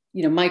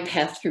 you know, my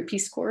path through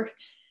Peace Corps,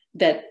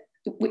 that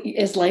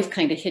as life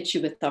kind of hits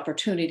you with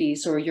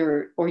opportunities, or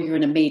you're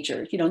in a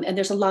major, you know, and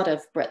there's a lot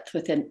of breadth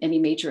within any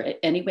major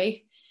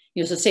anyway.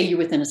 You know, so say you're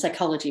within a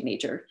psychology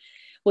major,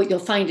 what you'll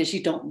find is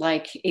you don't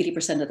like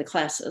 80% of the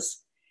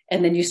classes.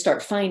 And then you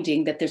start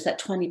finding that there's that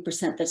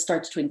 20% that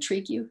starts to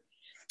intrigue you.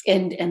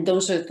 And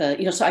those are the,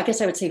 you know, so I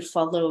guess I would say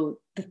follow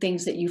the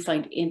things that you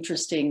find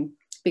interesting,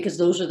 because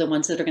those are the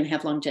ones that are going to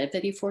have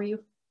longevity for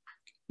you,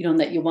 you know, and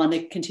that you want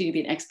to continue to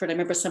be an expert. I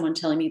remember someone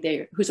telling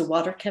me who's a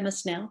water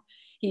chemist now.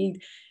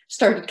 He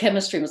started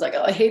chemistry and was like,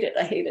 oh, I hate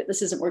it.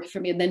 This isn't working for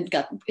me. And then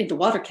got into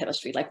water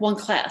chemistry, like one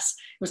class.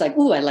 It was like,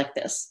 ooh, I like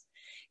this.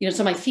 You know,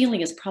 so my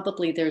feeling is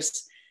probably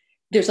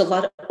there's a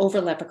lot of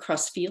overlap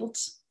across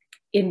fields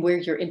in where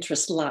your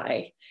interests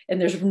lie.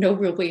 And there's no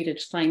real way to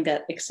find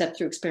that except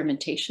through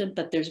experimentation,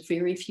 but there's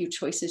very few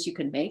choices you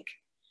can make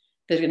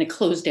that are going to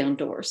close down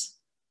doors.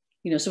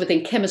 So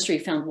within chemistry,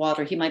 found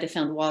water, he might have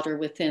found water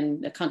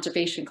within a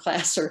conservation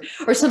class or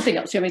something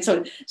else. I mean,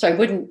 so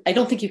I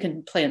don't think you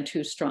can plan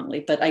too strongly,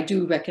 but I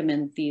do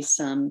recommend these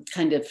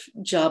kind of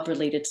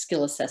job-related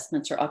skill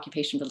assessments or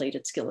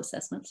occupation-related skill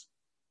assessments.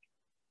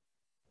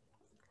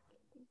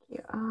 Thank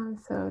you.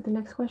 So the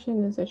next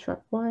question is a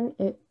short one.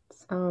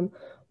 It's,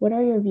 what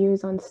are your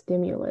views on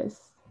stimulus?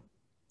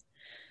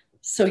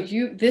 So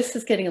this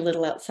is getting a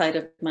little outside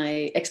of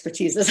my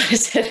expertise, as I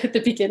said at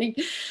the beginning.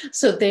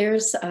 So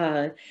there's,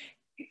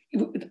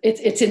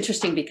 it's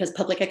interesting because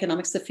public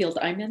economics, the field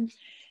I'm in,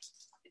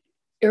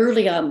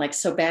 early on, like,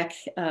 so back,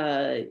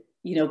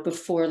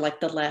 before like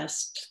the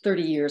last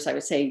 30 years, I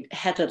would say,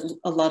 had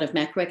a lot of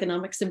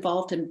macroeconomics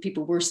involved, and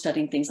people were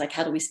studying things like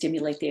how do we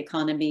stimulate the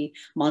economy,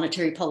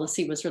 monetary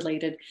policy was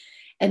related.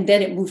 And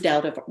then it moved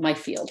out of my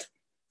field.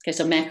 Okay,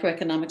 so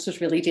macroeconomics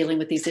was really dealing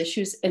with these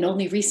issues, and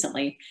only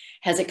recently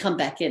has it come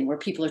back in where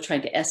people are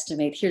trying to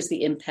estimate, here's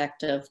the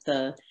impact of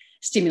the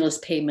stimulus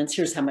payments,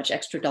 here's how much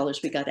extra dollars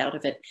we got out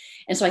of it.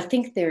 And so I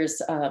think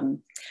there's, I'll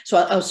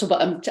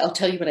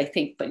tell you what I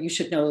think, but you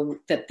should know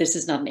that this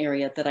is not an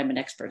area that I'm an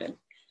expert in.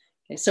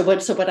 Okay, so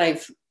what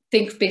I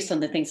think based on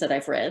the things that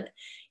I've read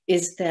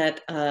is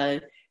that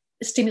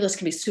stimulus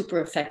can be super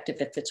effective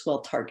if it's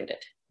well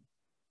targeted.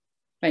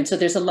 Right, so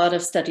there's a lot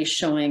of studies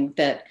showing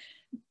that.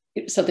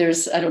 So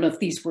there's, I don't know if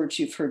these words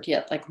you've heard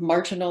yet, like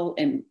marginal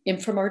and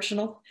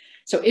inframarginal.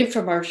 So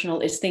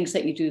inframarginal is things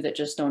that you do that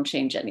just don't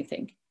change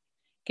anything.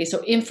 Okay,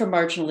 so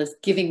inframarginal is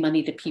giving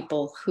money to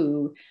people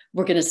who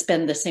were going to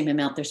spend the same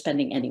amount they're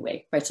spending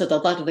anyway, right? So a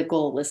lot of the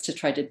goal is to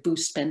try to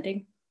boost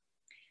spending.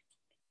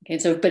 Okay,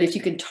 so, but if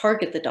you can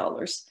target the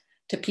dollars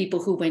to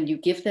people who, when you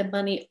give them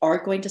money,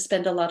 are going to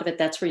spend a lot of it,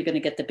 that's where you're going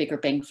to get the bigger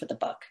bang for the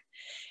buck.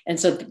 And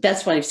so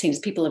that's what I've seen is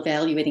people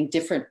evaluating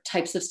different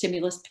types of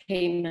stimulus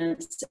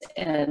payments,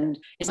 and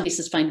in some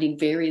cases finding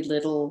very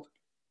little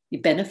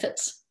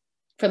benefits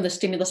from the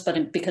stimulus,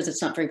 but because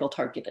it's not very well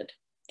targeted.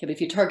 Okay, but if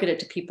you target it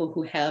to people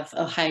who have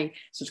a high,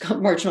 so it's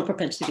called marginal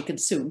propensity to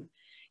consume,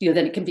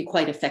 then it can be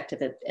quite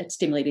effective at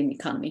stimulating the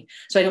economy.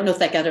 So I don't know if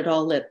that got at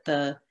all at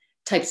the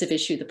types of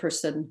issue the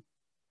person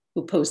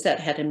who posed that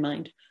had in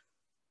mind.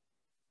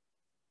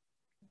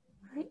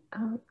 All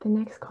right, the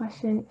next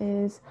question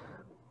is,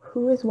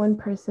 who is one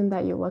person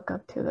that you look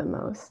up to the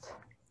most?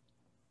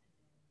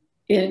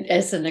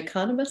 As an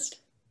economist?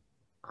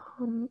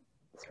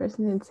 This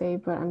person didn't say,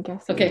 but I'm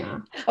guessing. Okay,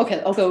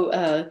 okay, I'll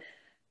go.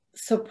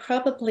 So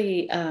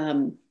probably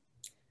so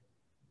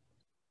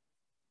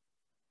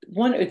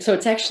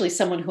it's actually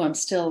someone who I'm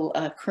still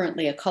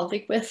currently a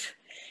colleague with,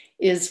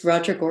 is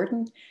Roger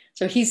Gordon.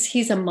 So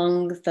he's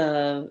among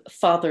the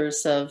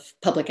fathers of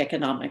public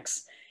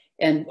economics.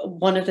 And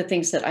one of the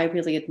things that I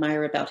really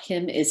admire about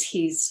him is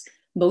he's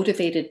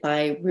motivated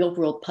by real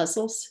world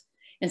puzzles.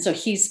 And so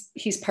he's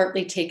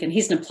partly taken,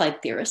 he's an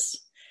applied theorist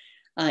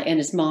and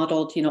has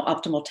modeled,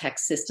 optimal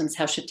tax systems.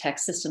 How should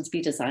tax systems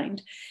be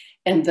designed?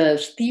 And the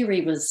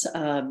theory was,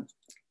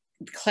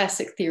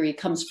 classic theory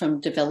comes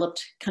from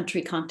developed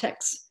country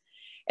contexts.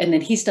 And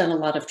then he's done a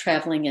lot of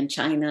traveling in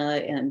China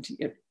and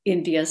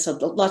India. So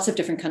lots of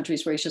different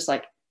countries where he's just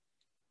like,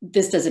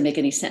 this doesn't make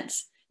any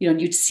sense. And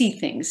you'd see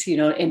things,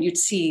 and you'd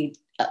see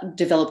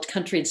developed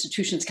country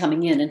institutions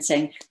coming in and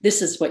saying,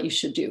 this is what you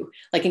should do,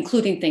 like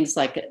including things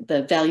like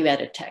the value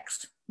added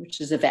tax,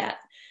 which is a VAT,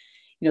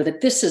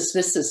 that this is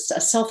a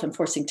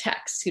self-enforcing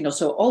tax,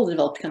 so all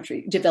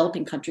the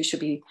developing countries should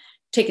be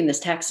taking this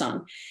tax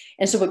on.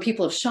 And so what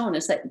people have shown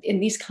is that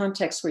in these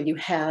contexts where you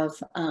have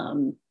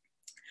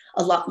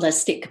a lot less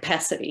state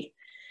capacity,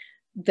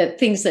 that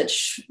things that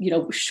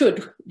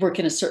should work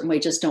in a certain way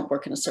just don't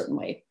work in a certain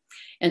way.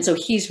 And so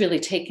he's really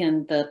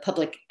taken the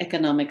public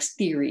economics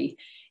theory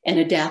and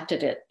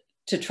adapted it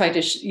to try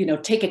to,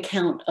 take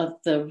account of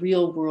the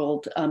real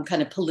world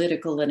kind of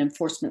political and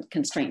enforcement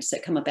constraints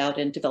that come about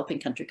in developing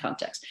country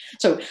context.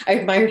 So I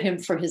admire him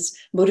for his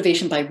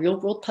motivation by real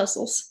world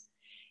puzzles.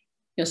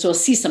 So I'll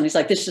see something, he's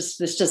like, this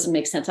doesn't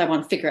make sense. I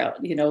want to figure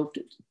out,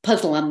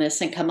 puzzle on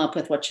this and come up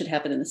with what should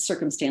happen in this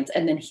circumstance.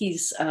 And then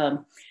he's,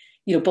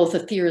 both a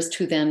theorist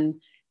who then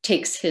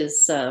takes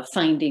his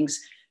findings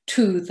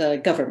to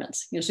the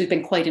governments. So he's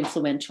been quite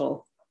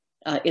influential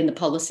in the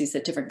policies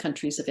that different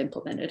countries have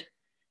implemented.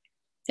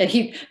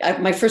 And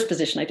my first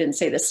position, I didn't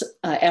say this,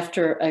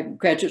 after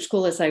graduate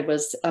school, as I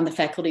was on the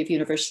faculty of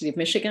University of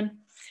Michigan.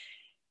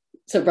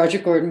 So Roger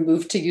Gordon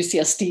moved to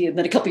UCSD, and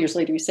then a couple of years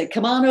later, he said,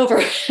 come on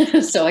over.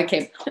 So I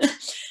came.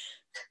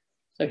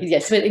 So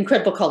he's an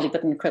incredible colleague,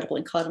 but an incredible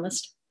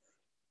economist.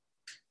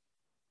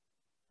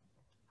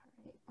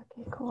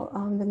 Okay, cool.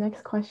 The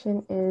next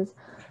question is,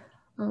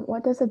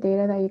 what does the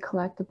data that you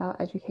collect about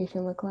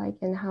education look like,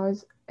 and how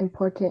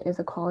important is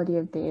the quality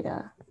of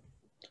data?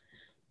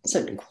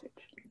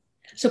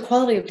 So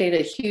quality of data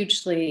is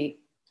hugely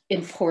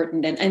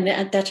important,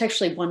 and that's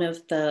actually one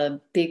of the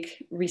big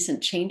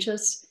recent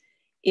changes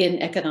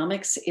in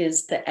economics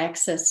is the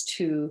access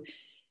to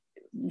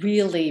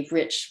really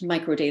rich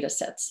micro data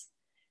sets.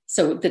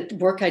 So the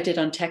work I did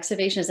on tax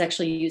evasion is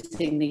actually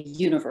using the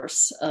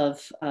universe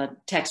of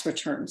tax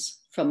returns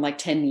from like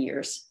 10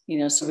 years.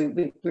 So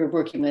we're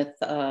working with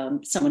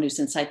someone who's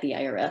inside the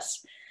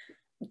IRS.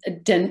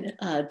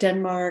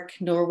 Denmark,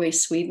 Norway,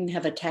 Sweden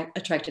have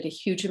attracted a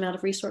huge amount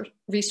of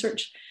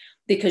research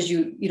because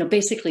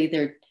basically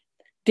their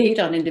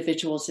data on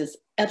individuals is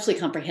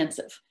absolutely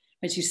comprehensive.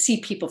 As you see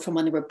people from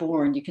when they were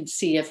born, you can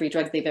see every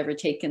drug they've ever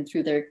taken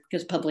through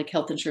because public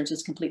health insurance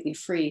is completely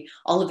free,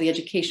 all of the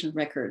education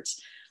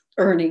records,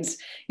 earnings,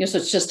 so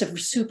it's just a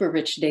super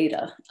rich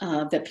data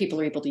that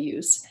people are able to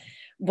use.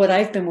 What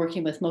I've been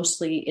working with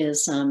mostly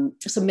is,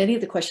 so many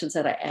of the questions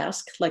that I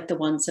ask, like the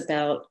ones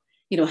about,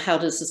 how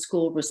does the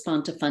school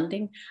respond to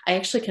funding? I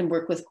actually can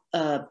work with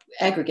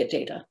aggregate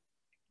data.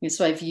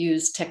 So I've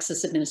used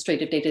Texas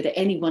administrative data that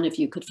any one of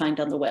you could find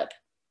on the web.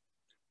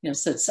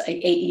 So it's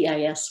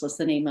AEIS was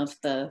the name of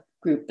the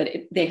group, but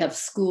they have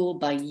school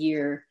by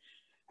year,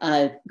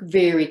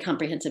 very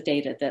comprehensive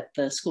data that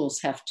the schools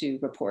have to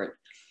report.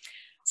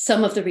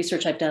 Some of the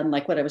research I've done,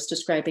 like what I was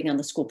describing on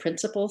the school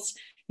principals,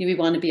 we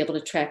want to be able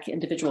to track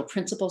individual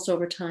principals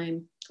over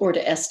time or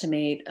to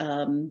estimate,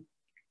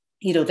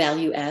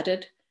 value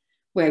added,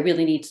 where I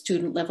really need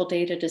student level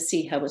data to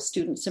see how a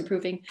student's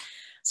improving.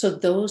 So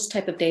those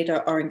type of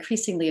data are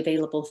increasingly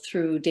available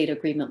through data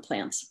agreement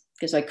plans,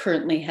 because I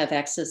currently have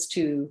access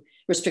to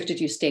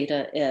restricted use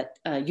data at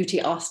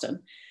UT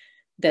Austin.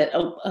 That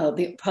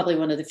probably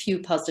one of the few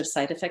positive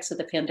side effects of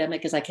the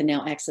pandemic is I can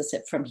now access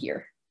it from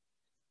here.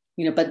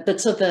 But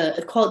so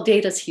the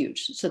data is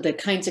huge. So the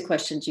kinds of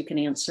questions you can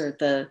answer,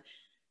 the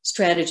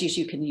strategies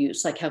you can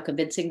use, like how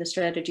convincing the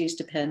strategies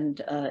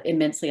depend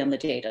immensely on the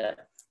data.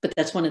 But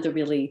that's one of the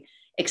really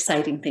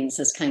exciting things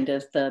is kind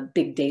of the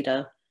big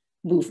data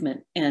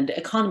movement, and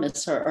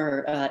economists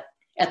are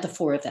at the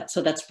fore of that.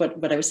 So that's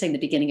what I was saying in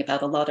the beginning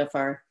about a lot of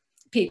our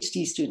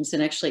PhD students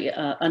and actually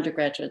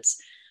undergraduates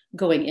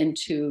going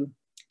into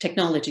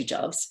technology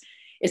jobs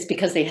is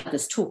because they have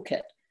this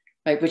toolkit,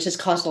 right, which is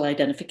causal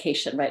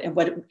identification, right? And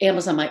what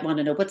Amazon might want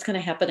to know, what's going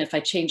to happen if I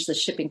change the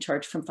shipping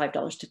charge from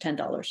 $5 to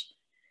 $10?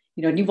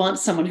 And you want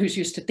someone who's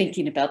used to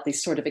thinking about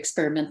these sort of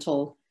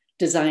experimental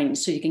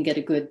designs so you can get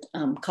a good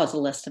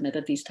causal estimate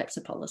of these types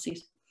of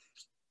policies.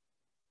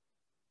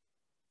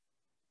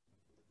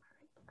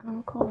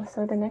 Cool.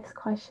 So the next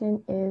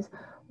question is,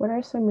 what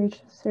are some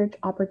research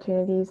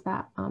opportunities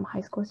that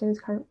high school students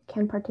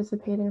can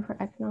participate in for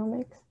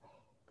economics?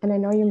 And I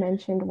know you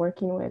mentioned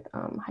working with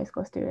high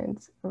school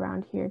students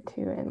around here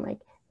too, and like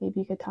maybe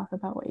you could talk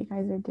about what you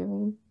guys are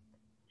doing.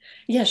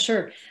 Yeah,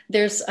 sure.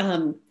 There's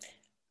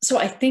so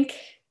I think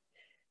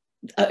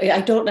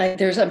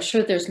I'm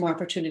sure there's more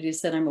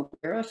opportunities that I'm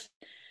aware of,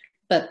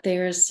 but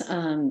there's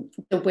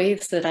the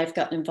ways that I've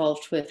gotten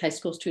involved with high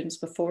school students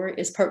before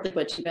is partly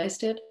what you guys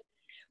did,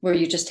 where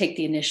you just take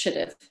the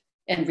initiative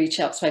and reach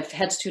out. So I've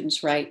had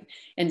students write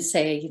and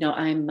say,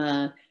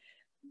 I'm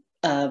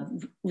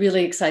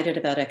really excited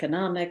about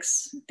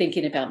economics,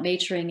 thinking about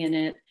majoring in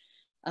it,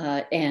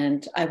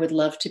 and I would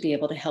love to be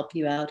able to help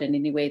you out in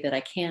any way that I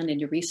can in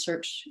your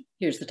research.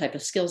 Here's the type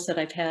of skills that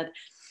I've had.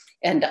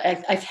 And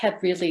I've had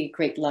really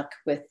great luck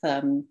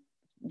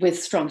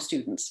with strong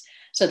students.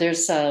 So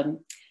there's a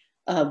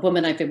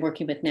woman I've been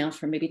working with now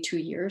for maybe 2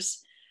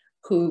 years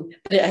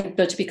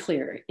but to be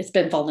clear, it's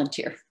been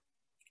volunteer.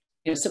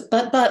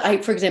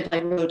 But for example,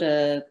 I wrote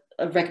a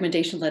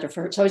recommendation letter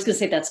for her. So I was going to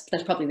say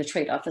that's probably the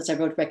trade-off, is I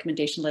wrote a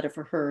recommendation letter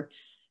for her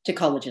to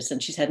colleges,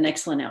 and she's had an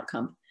excellent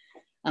outcome.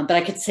 But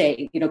I could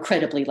say,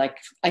 credibly, like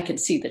I can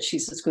see that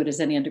she's as good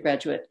as any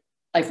undergraduate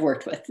I've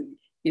worked with.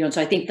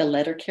 So I think the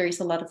letter carries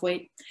a lot of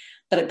weight.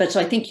 But so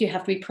I think you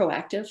have to be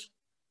proactive.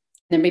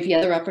 There may be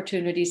other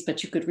opportunities,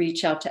 but you could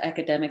reach out to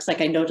academics.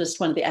 Like I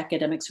noticed one of the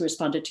academics who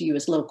responded to you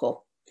is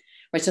local,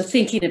 right? So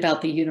thinking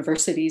about the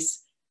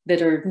universities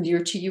that are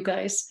near to you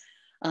guys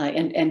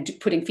and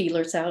putting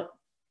feelers out.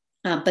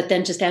 But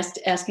then just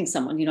asking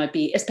someone, I'd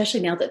be,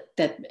 especially now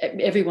that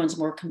everyone's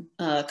more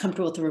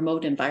comfortable with the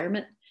remote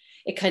environment,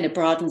 it kind of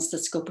broadens the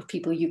scope of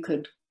people you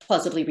could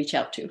plausibly reach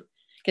out to.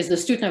 Because the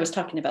student I was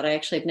talking about, I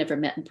actually have never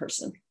met in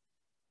person.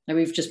 And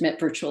we've just met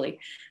virtually.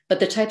 But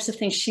the types of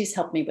things she's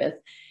helped me with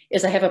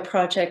is I have a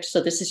project,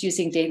 so this is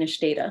using Danish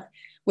data,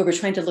 where we're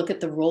trying to look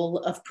at the role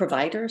of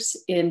providers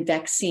in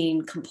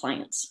vaccine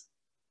compliance.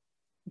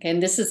 Okay,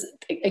 and this is,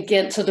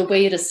 again, so the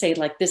way to say,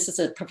 like, this is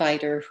a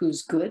provider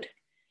who's good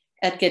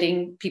at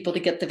getting people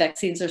to get the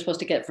vaccines they're supposed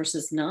to get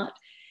versus not,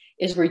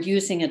 is we're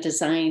using a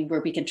design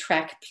where we can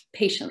track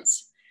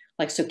patients.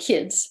 Like, so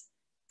kids,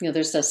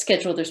 there's a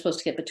schedule they're supposed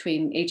to get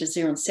between ages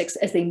 0 and 6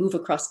 as they move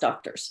across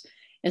doctors.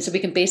 And so we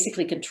can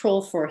basically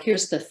control for,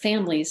 here's the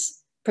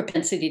family's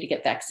propensity to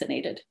get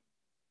vaccinated,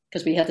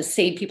 because we have the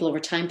same people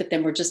over time, but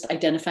then we're just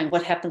identifying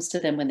what happens to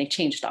them when they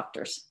change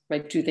doctors,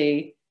 right?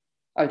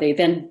 Are they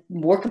then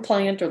more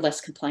compliant or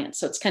less compliant?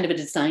 So it's kind of a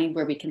design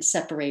where we can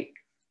separate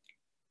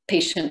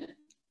patient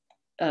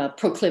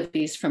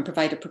proclivities from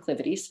provider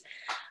proclivities.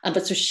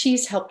 But so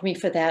she's helped me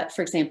for that,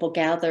 for example,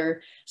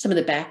 gather some of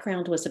the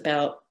background was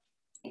about,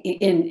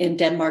 in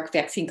Denmark,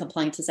 vaccine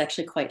compliance is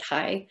actually quite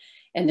high.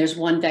 And there's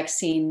one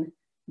vaccine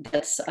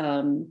that's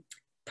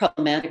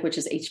problematic, which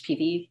is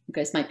HPV. You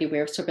guys might be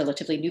aware, it's a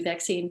relatively new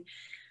vaccine.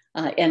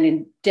 And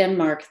in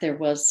Denmark, there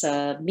was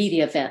a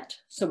media event.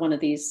 So one of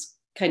these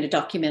kind of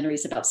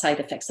documentaries about side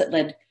effects that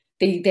led,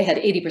 they had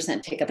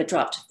 80% take up, it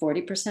dropped to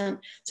 40%.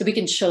 So we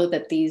can show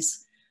that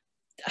these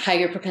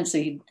higher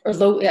propensity or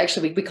low,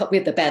 actually we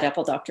have the bad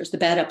apple doctors. The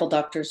bad apple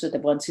doctors are the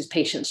ones whose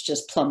patients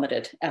just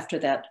plummeted after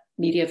that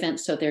media event.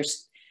 So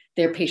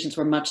their patients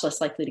were much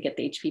less likely to get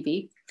the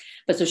HPV.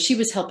 But so she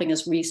was helping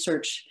us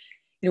research,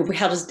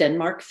 how does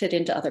Denmark fit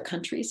into other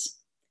countries?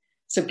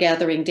 So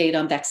gathering data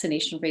on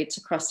vaccination rates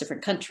across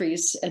different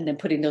countries and then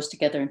putting those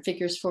together in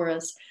figures for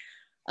us.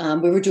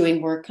 We were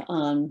doing work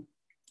on,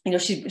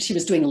 she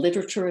was doing a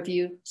literature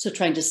review. So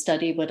trying to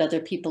study what other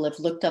people have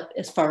looked up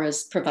as far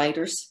as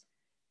providers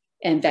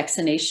and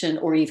vaccination,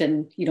 or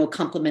even,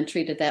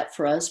 complementary to that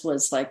for us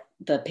was like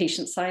the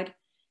patient side.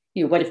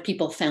 What if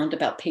people found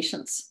about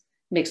patients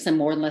makes them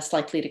more and less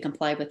likely to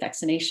comply with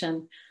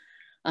vaccination?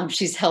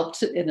 She's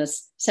helped in a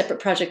separate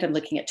project. I'm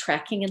looking at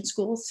tracking in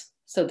schools.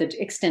 So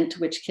the extent to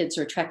which kids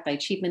are tracked by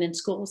achievement in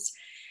schools.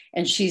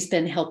 And she's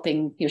been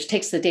helping, she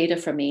takes the data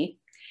from me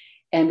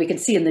and we can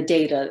see in the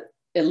data,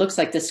 it looks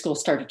like this school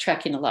started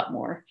tracking a lot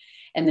more.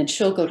 And then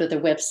she'll go to their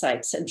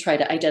websites and try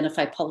to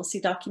identify policy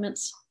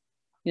documents.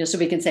 So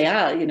we can say,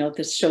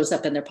 this shows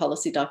up in their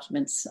policy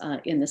documents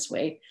in this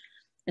way.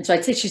 And so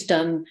I'd say she's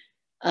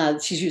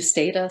used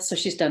data. So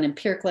she's done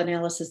empirical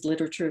analysis,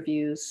 literature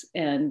reviews,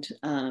 and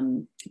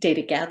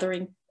data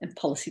gathering and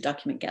policy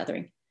document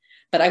gathering.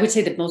 But I would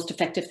say the most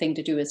effective thing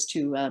to do is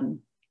to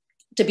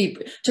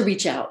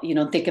reach out,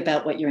 think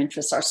about what your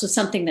interests are. So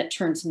something that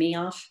turns me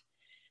off,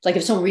 like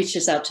if someone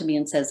reaches out to me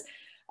and says,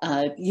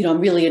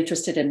 I'm really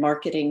interested in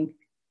marketing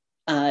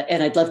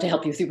and I'd love to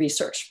help you through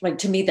research. Like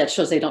to me, that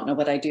shows they don't know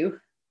what I do.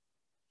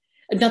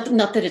 Not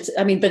that it's,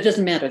 but it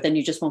doesn't matter. Then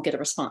you just won't get a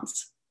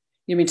response.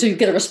 So you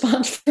get a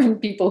response from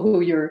people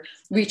who your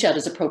reach out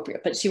is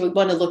appropriate, but you would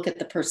want to look at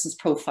the person's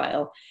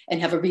profile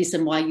and have a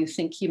reason why you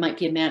think you might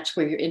be a match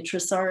where your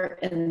interests are.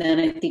 And then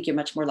I think you're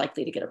much more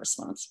likely to get a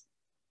response.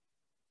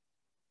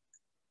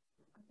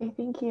 Okay,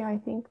 thank you. I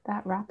think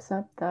that wraps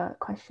up the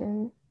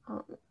question.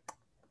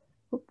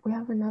 We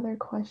have another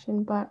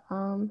question, but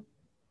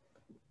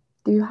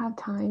do you have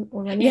time?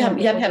 Yeah, I'm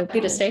happy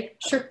to stay.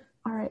 Sure.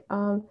 All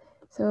right.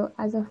 So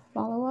as a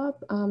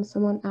follow-up,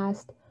 someone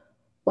asked,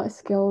 what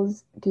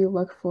skills do you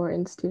look for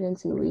in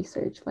students in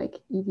research, like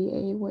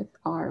EVA with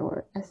R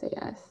or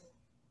SAS?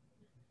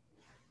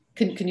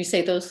 Can you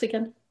say those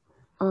again?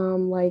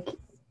 Like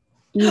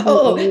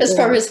EVA as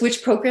far as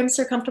which programs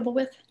they're comfortable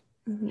with?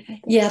 Mm-hmm,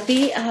 yeah,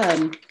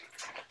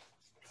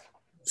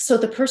 so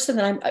the person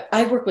that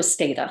I work with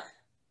STATA,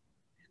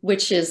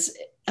 which is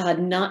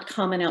not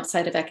common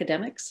outside of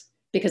academics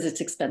because it's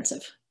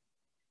expensive.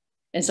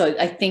 And so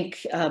I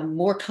think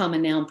more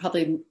common now, and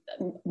probably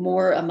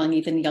more among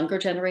even younger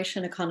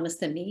generation economists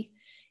than me,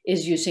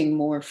 is using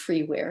more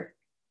freeware,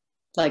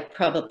 like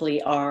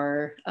probably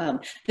R.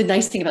 The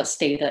nice thing about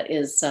STATA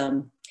is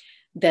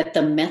that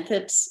the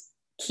methods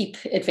keep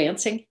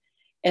advancing,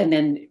 and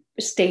then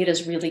STATA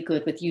is really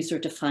good with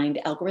user-defined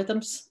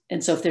algorithms.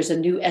 And so if there's a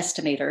new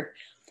estimator,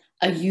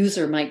 a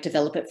user might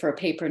develop it for a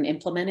paper and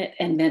implement it,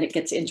 and then it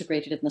gets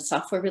integrated in the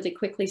software really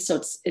quickly.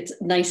 So it's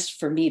nice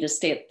for me to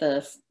stay at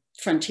the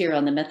frontier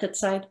on the method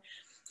side.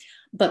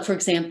 But for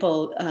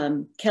example,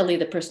 Kelly,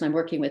 the person I'm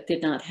working with,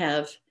 did not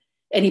have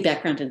any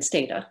background in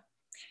STATA.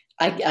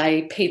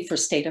 I paid for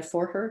STATA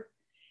for her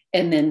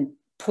and then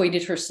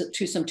pointed her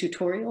to some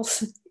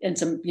tutorials and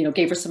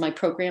gave her some of my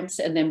programs,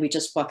 and then we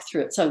just walked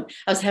through it. So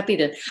I was happy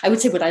to, I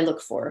would say what I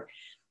look for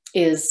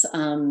is,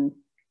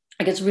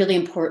 I guess, really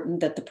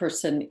important that the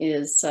person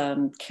is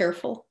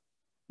careful,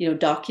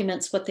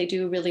 documents what they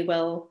do really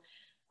well,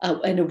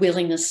 and a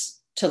willingness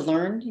to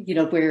learn,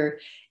 where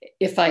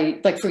if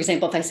for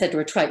example, if I said to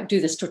her, try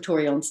do this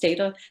tutorial in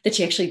STATA, that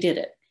she actually did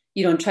it,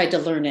 and tried to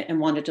learn it and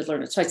wanted to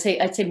learn it. So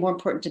I'd say more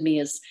important to me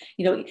is,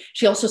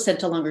 she also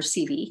sent along her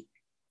CV,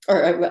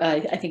 or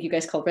I think you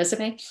guys call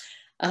resume,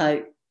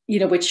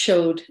 which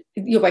showed,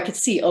 I could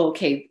see,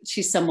 okay,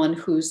 she's someone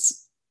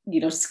who's,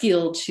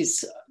 skilled,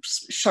 she's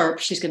sharp,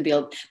 she's going to be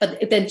able,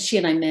 but then she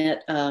and I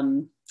met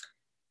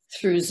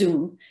through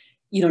Zoom,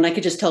 and I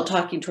could just tell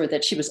talking to her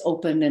that she was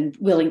open and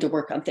willing to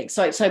work on things.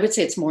 So I would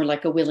say it's more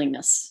like a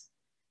willingness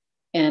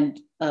and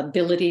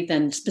ability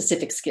than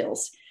specific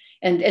skills.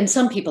 And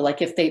some people,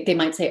 like if they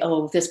might say,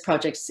 oh, this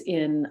project's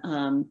in,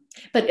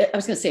 but I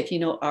was going to say, if you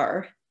know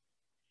R,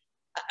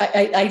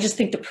 I just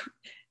think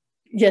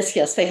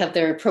yes, they have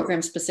their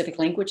program specific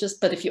languages,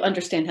 but if you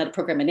understand how to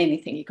program in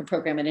anything, you can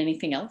program in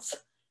anything else.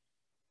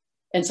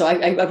 And so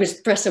I would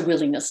express a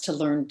willingness to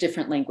learn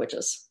different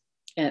languages.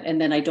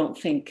 And then I don't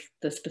think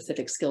the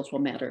specific skills will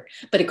matter.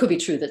 But it could be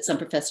true that some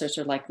professors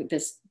are like,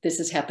 this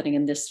is happening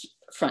in this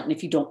front. And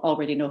if you don't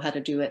already know how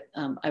to do it,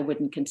 I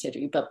wouldn't consider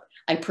you. But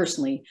I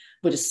personally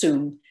would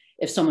assume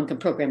if someone can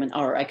program in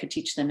R, I could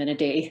teach them in a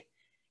day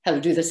how to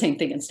do the same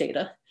thing in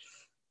STATA.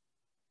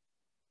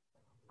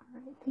 All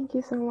right, thank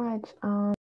you so much.